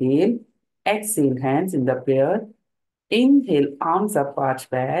 inhale. Exhale, hands in the prayer. Inhale, arms up, arch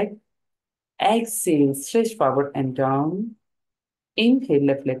back. Exhale, stretch forward and down. Inhale,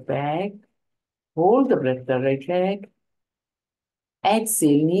 left leg back. Hold the breath, the right leg.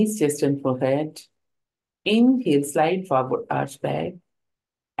 Exhale, knees, chest, and forehead. Inhale, slide forward, arch back.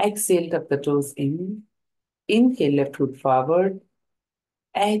 Exhale, tuck the toes in. Inhale, left foot forward.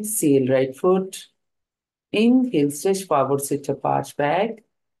 Exhale, right foot. Inhale, stretch forward, sit up, arch back.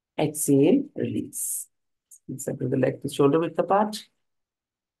 Exhale, release. Center the leg to shoulder width apart.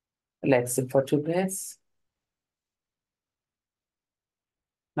 Relax it for 2 breaths.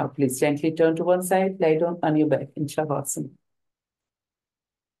 Now please gently turn to one side, lie down on your back in Shavasana.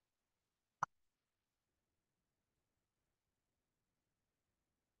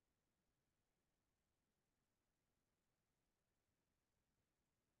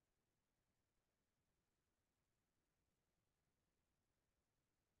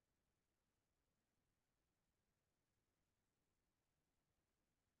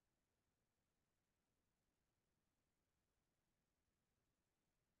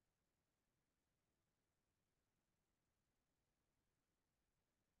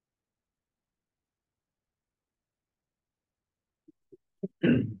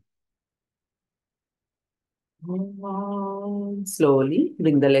 Slowly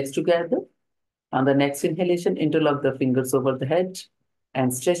bring the legs together. On the next inhalation, interlock the fingers over the head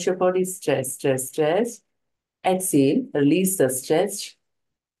and stretch your body. Stretch, stretch, stretch. Exhale, release the stretch.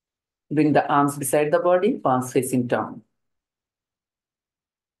 Bring the arms beside the body, palms facing down.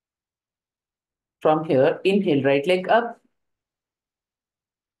 From here, inhale, right leg up.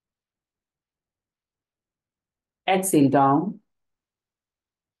 Exhale, down.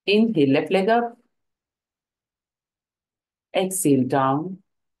 Inhale, left leg up. Exhale, down.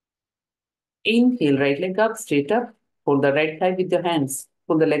 Inhale, right leg up, straight up. Hold the right thigh with your hands.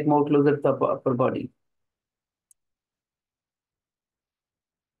 Pull the leg more closer to the upper body.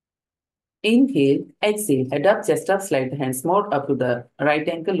 Inhale, exhale, head up, chest up, slide the hands more up to the right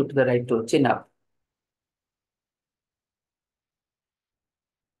ankle, look to the right toe, chin up.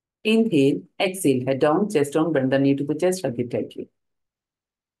 Inhale, exhale, head down, chest down, bend the knee to the chest, hug it tightly.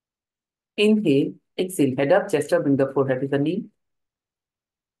 Inhale, exhale, head up, chest up, bring the forehead to the knee.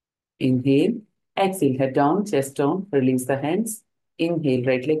 Inhale, exhale, head down, chest down, release the hands. Inhale,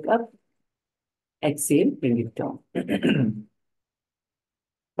 right leg up. Exhale, bring it down.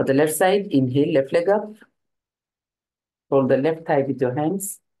 For the left side, inhale, left leg up. Hold the left thigh with your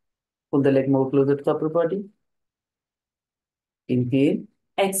hands. Pull the leg more closer to the upper body. Inhale,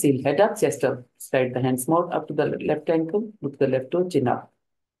 exhale, head up, chest up. Slide the hands more up to the left ankle, look to the left toe, chin up.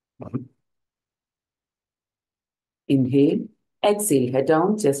 Inhale, exhale, head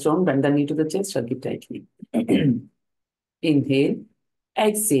down, chest down, bend the knee to the chest, hug it tightly. Inhale,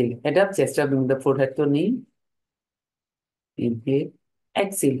 exhale, head up, chest up, bring the forehead to knee. Inhale,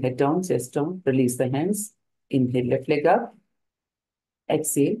 exhale, head down, chest down, release the hands. Inhale, left leg up.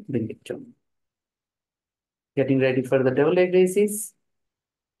 Exhale, bring it down. Getting ready for the double leg raises.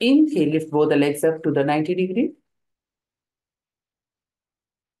 Inhale, lift both the legs up to the 90-degree.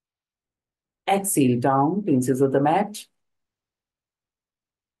 Exhale, down, pinches of the mat.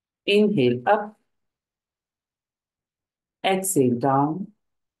 Inhale, up. Exhale, down.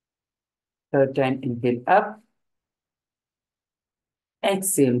 Third time, inhale, up.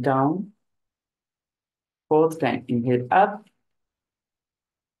 Exhale, down. Fourth time, inhale, up.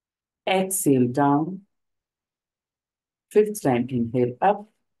 Exhale, down. Fifth time, inhale, up.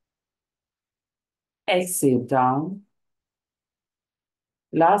 Exhale, down.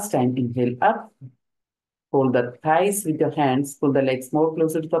 Last time, inhale, up. Hold the thighs with your hands. Pull the legs more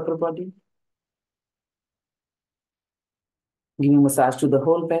closer to the upper body. Giving massage to the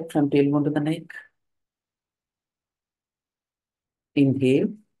whole back from tailbone to the neck.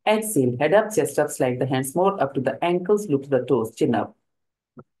 Inhale. Exhale. Head up, chest up, slide the hands more up to the ankles, look to the toes, chin up.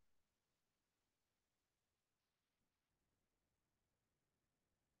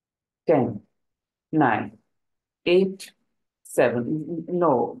 10, 9, 8, 7.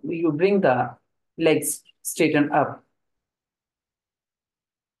 No, you bring the legs straighten up.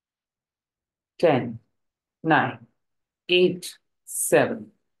 10, 9, 8,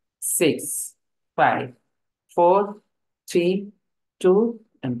 7, 6, 5, 4, 3, 2,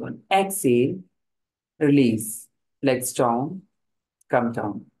 and 1. Exhale, release. Legs down, come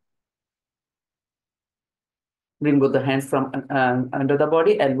down. Bring both the hands from under the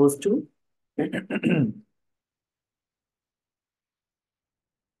body, elbows to.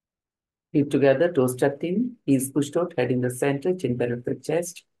 Feet together, toes tucked in, knees pushed out, head in the center, chin parallel to the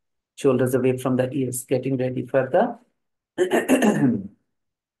chest, shoulders away from the ears. Getting ready for the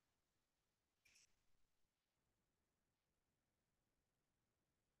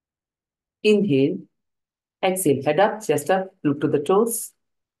Inhale. Exhale. Head up, chest up, look to the toes.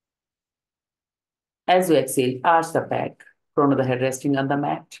 As you exhale, arch the back. Crown of the head resting on the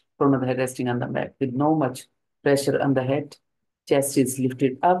mat. Crown of the head resting on the mat with no much pressure on the head. Chest is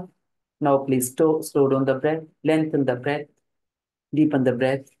lifted up. Now please slow down the breath. Lengthen the breath. Deepen the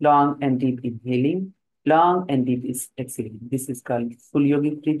breath. Long and deep inhaling. Long and deep is exhaling. This is called full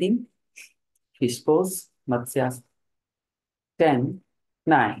yogic breathing. Fish pose. Matsyasana. 10,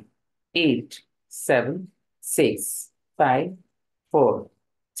 9, 8, 7, 6, 5, 4,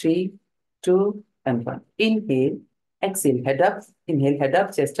 3, 2, and 1. Inhale, exhale, head up. Inhale, head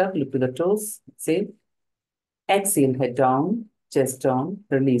up, chest up, look to the toes. Exhale, head down, chest down.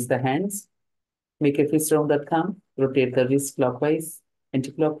 Release the hands. Make a fist round the thumb. Rotate the wrist clockwise,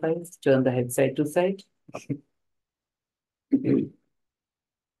 anti-clockwise. Turn the head side to side.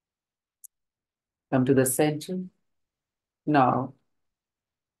 Come to the center. Now,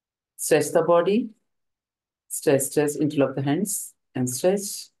 stretch the body. Stretch, interlock the hands and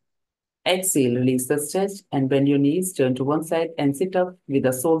stretch. Exhale, release the stretch and bend your knees, turn to one side and sit up with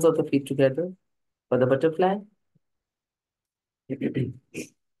the soles of the feet together for the butterfly.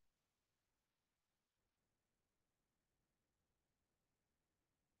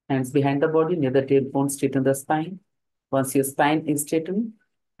 Hands behind the body, near the tailbone, straighten the spine. Once your spine is straightened,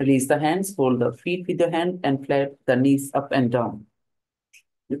 release the hands, hold the feet with your hand and flap the knees up and down.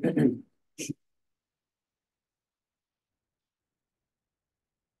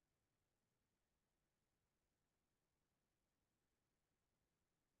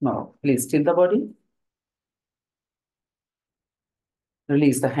 Now, please still the body.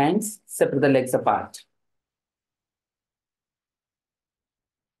 Release the hands, separate the legs apart.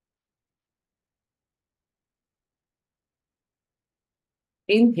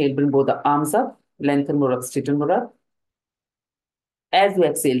 Inhale, bring both the arms up, lengthen more up, straighten more up. As you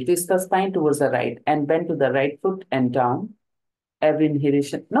exhale, twist the spine towards the right and bend to the right foot and down. Every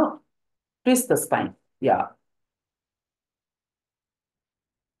inhalation, no, twist the spine. Yeah.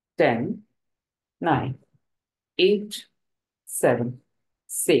 10, 9, 8, 7,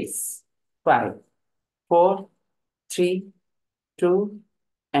 6, 5, 4, 3, 2,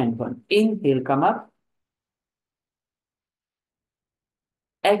 and 1. Inhale, come up.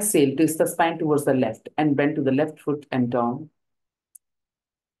 Exhale, twist the spine towards the left and bend to the left foot and down.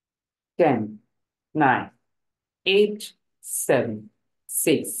 10, 9, 8, 7,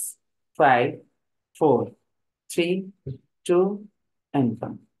 6, 5, 4, 3, 2, and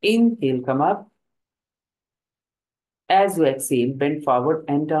 1. Inhale, come up. As you exhale, bend forward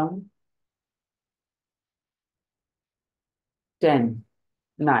and down. 10,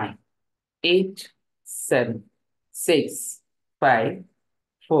 9, 8, 7, 6, 5,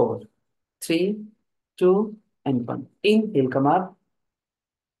 4, 3, 2, and 1. Inhale, come up.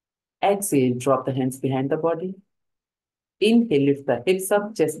 Exhale, drop the hands behind the body. Inhale, lift the hips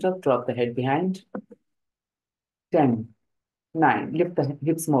up, chest up, drop the head behind. 10, 9, lift the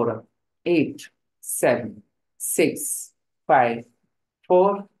hips more up. 8, 7, 6, 5,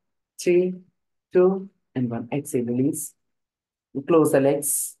 4, 3, 2, and 1. Exhale, release. Close the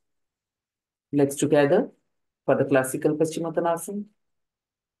legs together for the classical Paschimottanasana.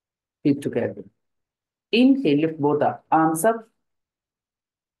 Feet together. Inhale, lift both the arms up.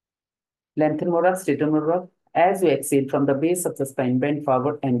 Lengthen more up, straighten more up. As you exhale from the base of the spine, bend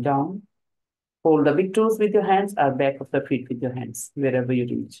forward and down. Hold the big toes with your hands or back of the feet with your hands, wherever you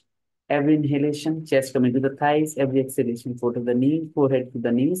reach. Every inhalation, chest coming to the thighs. Every exhalation, foot to the knee, forehead to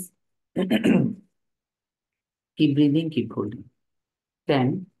the knees. Keep breathing, keep holding.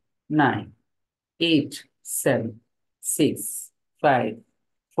 10, 9, 8, 7, 6, 5,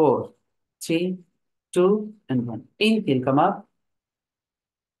 4, 3, 2, and 1. Inhale, come up.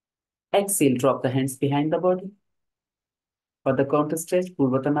 Exhale, drop the hands behind the body. For the counter stretch,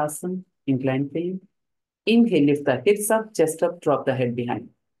 Purvattanasana, inclined plane. Inhale, lift the hips up, chest up, drop the head behind.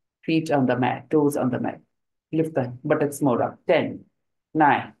 Feet on the mat, toes on the mat. Lift the buttocks more up. 10,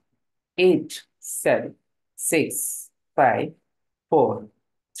 9, 8, 7, 6, 5, 4,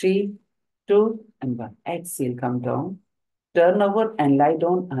 3, 2, and 1. Exhale, come down. Turn over and lie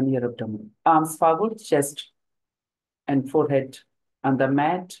down on your abdomen. Arms forward, chest and forehead on the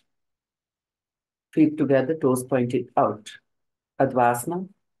mat. Feet together, toes pointed out. Advasana.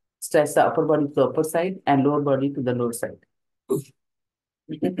 Stretch the upper body to the upper side and lower body to the lower side.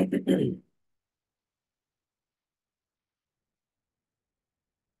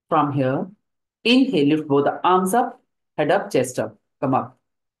 From here, inhale, lift both the arms up, head up, chest up. Come up.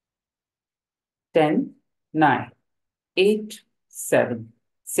 10, 9, 8, 7,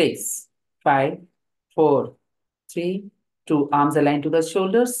 6, 5, 4, 3, 2. Arms aligned to the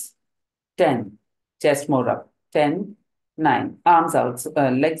shoulders. 10. Chest more up. 10, 9. Arms also,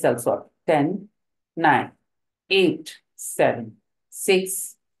 legs also up. 10, 9, 8, 7,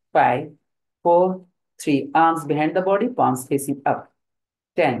 6, 5, 4, 3. Arms behind the body, palms facing up.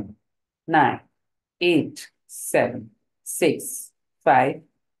 10, 9, 8, 7, 6, 5,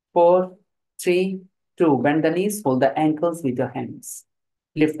 4, 3, 2. Bend the knees, hold the ankles with your hands.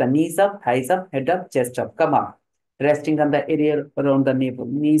 Lift the knees up, thighs up, head up, chest up. Come up. Resting on the area around the navel.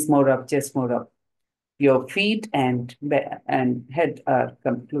 Knees more up, chest more up. Your feet and head are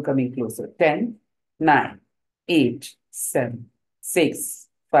coming closer. 10, 9, 8, 7, 6,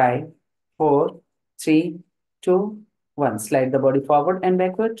 5, 4, 3, 2, 1. Slide the body forward and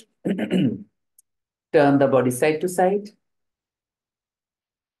backward. Turn the body side to side.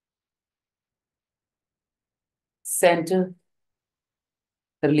 Center.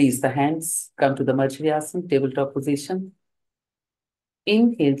 Release the hands. Come to the Marjariasana, tabletop position.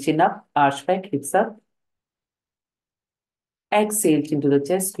 Inhale, chin up, arch back, hips up. Exhale, chin to the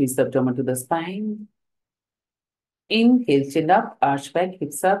chest, squeeze the abdomen to the spine. Inhale, chin up, arch back,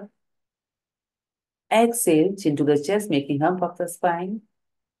 hips up. Exhale, chin to the chest, making hump of the spine.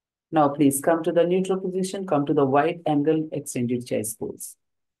 Now please come to the neutral position, come to the wide angle extended chest pose.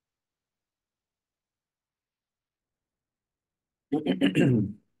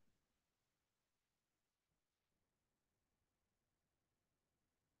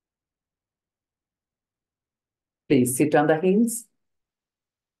 Please sit on the heels.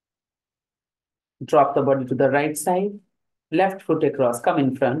 Drop the body to the right side. Left foot across, come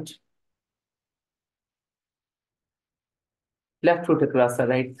in front. Left foot across the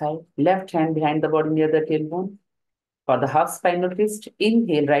right side. Left hand behind the body near the tailbone. For the half spinal twist,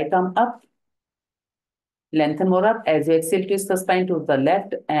 inhale, right arm up. Lengthen more up. As you exhale, twist the spine to the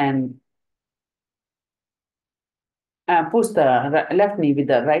left and push the left knee with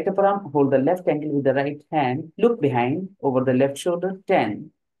the right upper arm. Hold the left ankle with the right hand. Look behind over the left shoulder.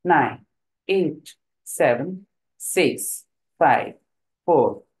 10, 9, 8, 7, 6, 5,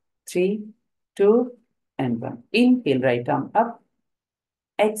 4, 3, 2, and 1. Inhale, right arm up.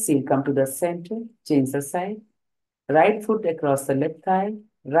 Exhale, come to the center. Change the side. Right foot across the left thigh.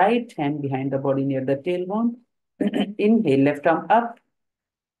 Right hand behind the body near the tailbone. Inhale, left arm up.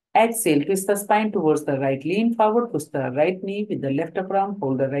 Exhale, twist the spine towards the right. Lean forward, push the right knee with the left upper arm.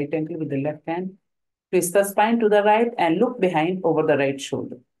 Hold the right ankle with the left hand. Twist the spine to the right and look behind over the right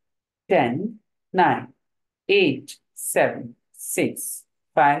shoulder. 10, 9, 8, 7, 6,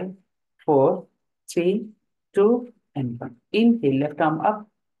 5, 4, 3, 2, and 1. Inhale, left arm up.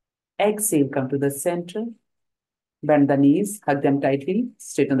 Exhale, come to the center. Bend the knees, hug them tightly,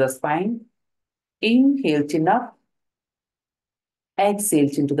 straighten the spine. Inhale, chin up. Exhale,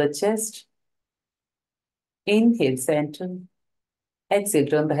 chin to the chest. Inhale, center. Exhale,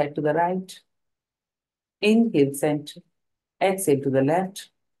 turn the head to the right. Inhale, center. Exhale to the left.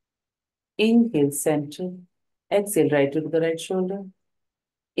 Inhale, center. Exhale, right to the right shoulder.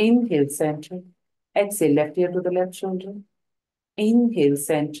 Inhale, center. Exhale, left ear to the left shoulder. Inhale,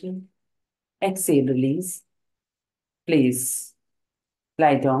 center. Exhale, release. Please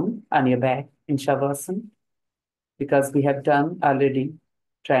lie down on your back in Shavasana because we have done already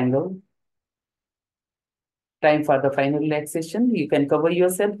triangle. Time for the final relaxation. You can cover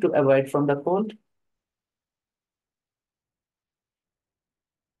yourself to avoid from the cold.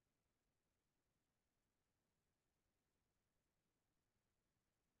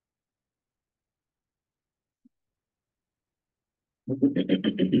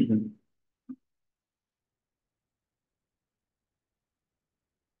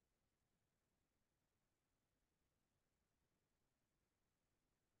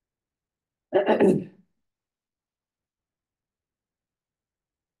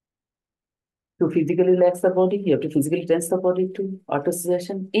 To physically relax the body, you have to physically tense the body too. Auto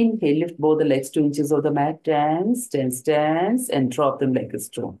suggestion. Inhale, lift both the legs 2 inches of the mat. Tense, tense, tense, and drop them like a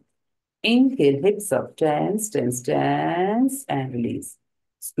stone. Inhale, hips up, tense, tense, tense, and release.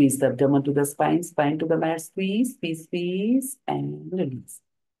 Squeeze the abdomen to the spine, spine to the mat. Squeeze, squeeze, squeeze, and release.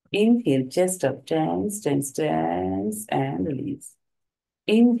 Inhale, chest up, tense, tense, tense, and release.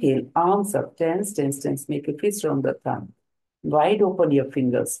 Inhale, arms up, tense, tense, tense. Make a fist around the thumb. Wide open your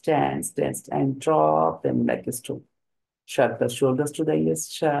fingers, tense, tense, and drop them like a stone. Shut the shoulders to the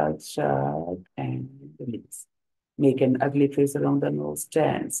ears, shut, shut, and release. Make an ugly face around the nose,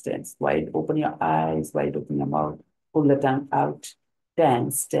 tense, tense. Wide open your eyes, wide open your mouth. Pull the tongue out,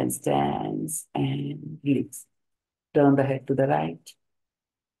 tense, tense, tense, and release. Turn the head to the right,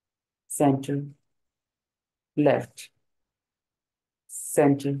 center, left,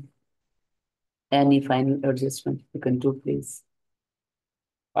 center. Any final adjustment you can do, please.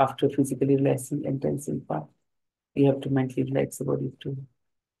 After physically relaxing and tensing part, you have to mentally relax the body too.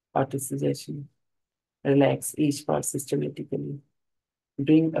 Auto suggestion. Relax each part systematically.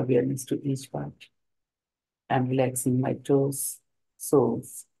 Bring awareness to each part. I'm relaxing my toes,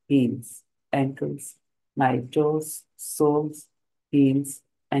 soles, heels, ankles. My toes, soles, heels,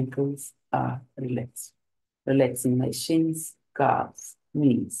 ankles are relaxed. Relaxing my shins, calves,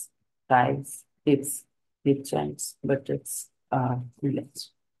 knees, thighs, hips, hip joints, buttocks are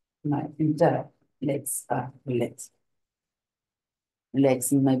relaxed. My entire legs are relaxed.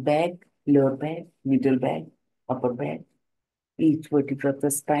 Relaxing my back, lower back, middle back, upper back, each vertebra of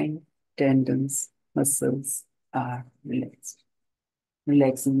the spine, tendons, muscles are relaxed.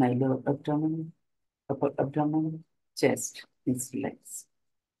 Relaxing my lower abdomen, upper abdomen, chest is relaxed.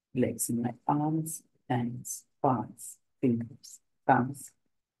 Relaxing my arms, hands, palms, fingers, thumbs,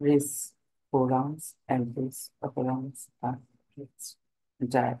 wrists, forearms, elbows, upper arms are relaxed.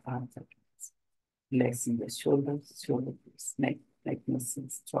 Entire arms are relaxed. Relaxing the shoulders, shoulder blades, neck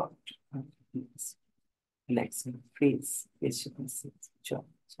muscles, throat are relaxed. Relaxing face, facial muscles, jaw,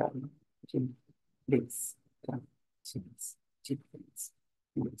 chin, lips, tongue, chins, cheekbones,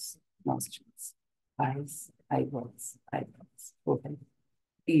 nose, nostrils, eyes, eyebrows, forehead,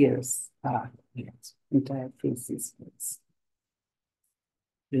 ears are relaxed. Entire face is relaxed.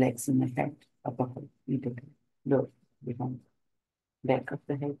 Relaxing the head, upper head, middle head, lower, behind, back of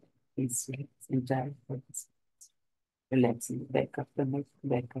the head is relaxed. Entire head is relaxing the back of the neck,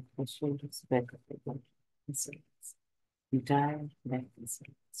 back of the shoulders, back of the body is relaxed. Entire back is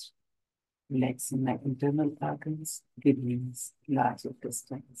relaxed. Relaxing my internal organs, kidneys, large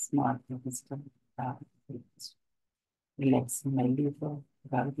intestine, small intestine are relaxed. Relaxing my liver,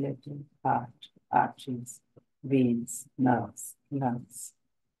 gallbladder, heart, arteries, veins, nerves, lungs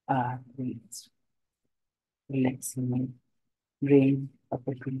are relaxed. Relaxing my brain,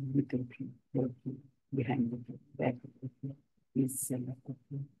 upper brain, middle brain, lower brain, behind the brain, back of the brain, is cell of the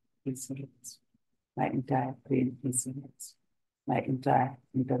brain is relaxed. My entire brain is relaxed. My entire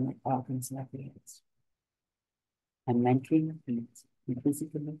internal organs are relaxed. I'm mentally relaxed. I'm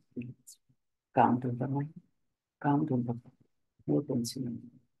physically relaxed. Calm down the mind, calm down the body. No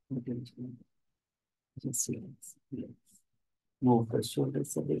tension, no tension. Just relax, relax. Move the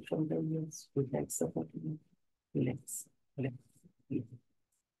shoulders away from the ears. Relax the body. Relax, relax, relax.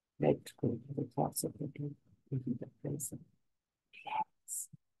 Let go of the thoughts of the day. Into the present. Relax.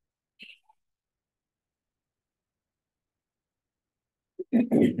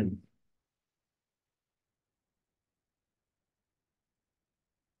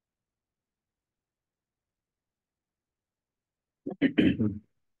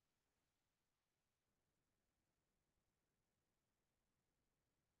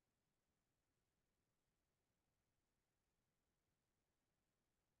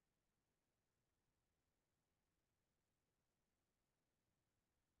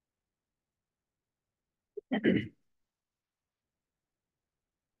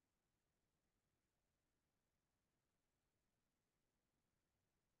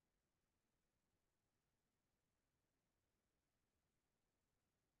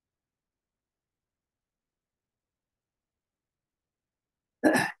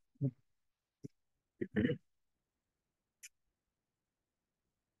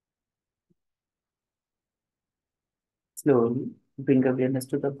 Slowly bring awareness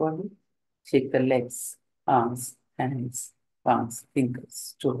to the body. Shake the legs, arms, hands, palms,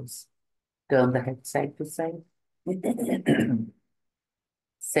 fingers, toes. Turn the head side to side.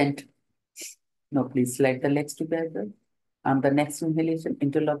 Center. Now please slide the legs together. On the next inhalation,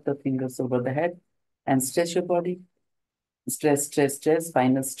 interlock the fingers over the head and stretch your body. Stretch, stretch, stretch,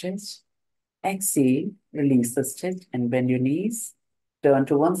 final stretch. Exhale, release the stretch and bend your knees. Turn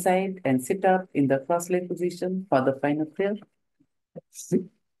to one side and sit up in the cross-leg position for the final prayer.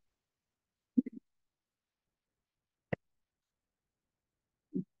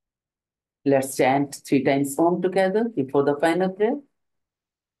 Let's chant 3 times Om together before the final prayer.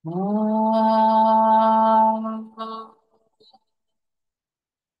 Om.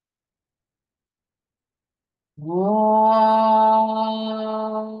 Om.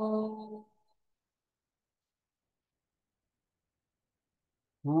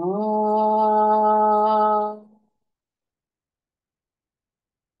 Om.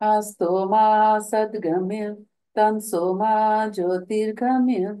 Astoma Sadgamya Tansoma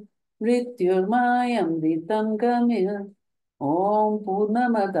Jyotirgamya Mrityurmayam Vitam Gamya Om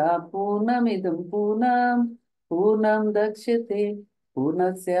Purnamada Purnamidam Purnam Dakshate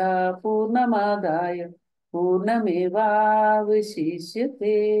Purnasya Purnamadaya Purnameva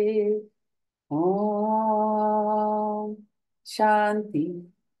Vishishyate Om Shanti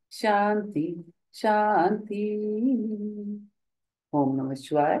Shanti, Shanti. Om Namah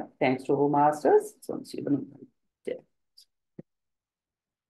Shivaya. Thanks to our masters. So, Sivananda.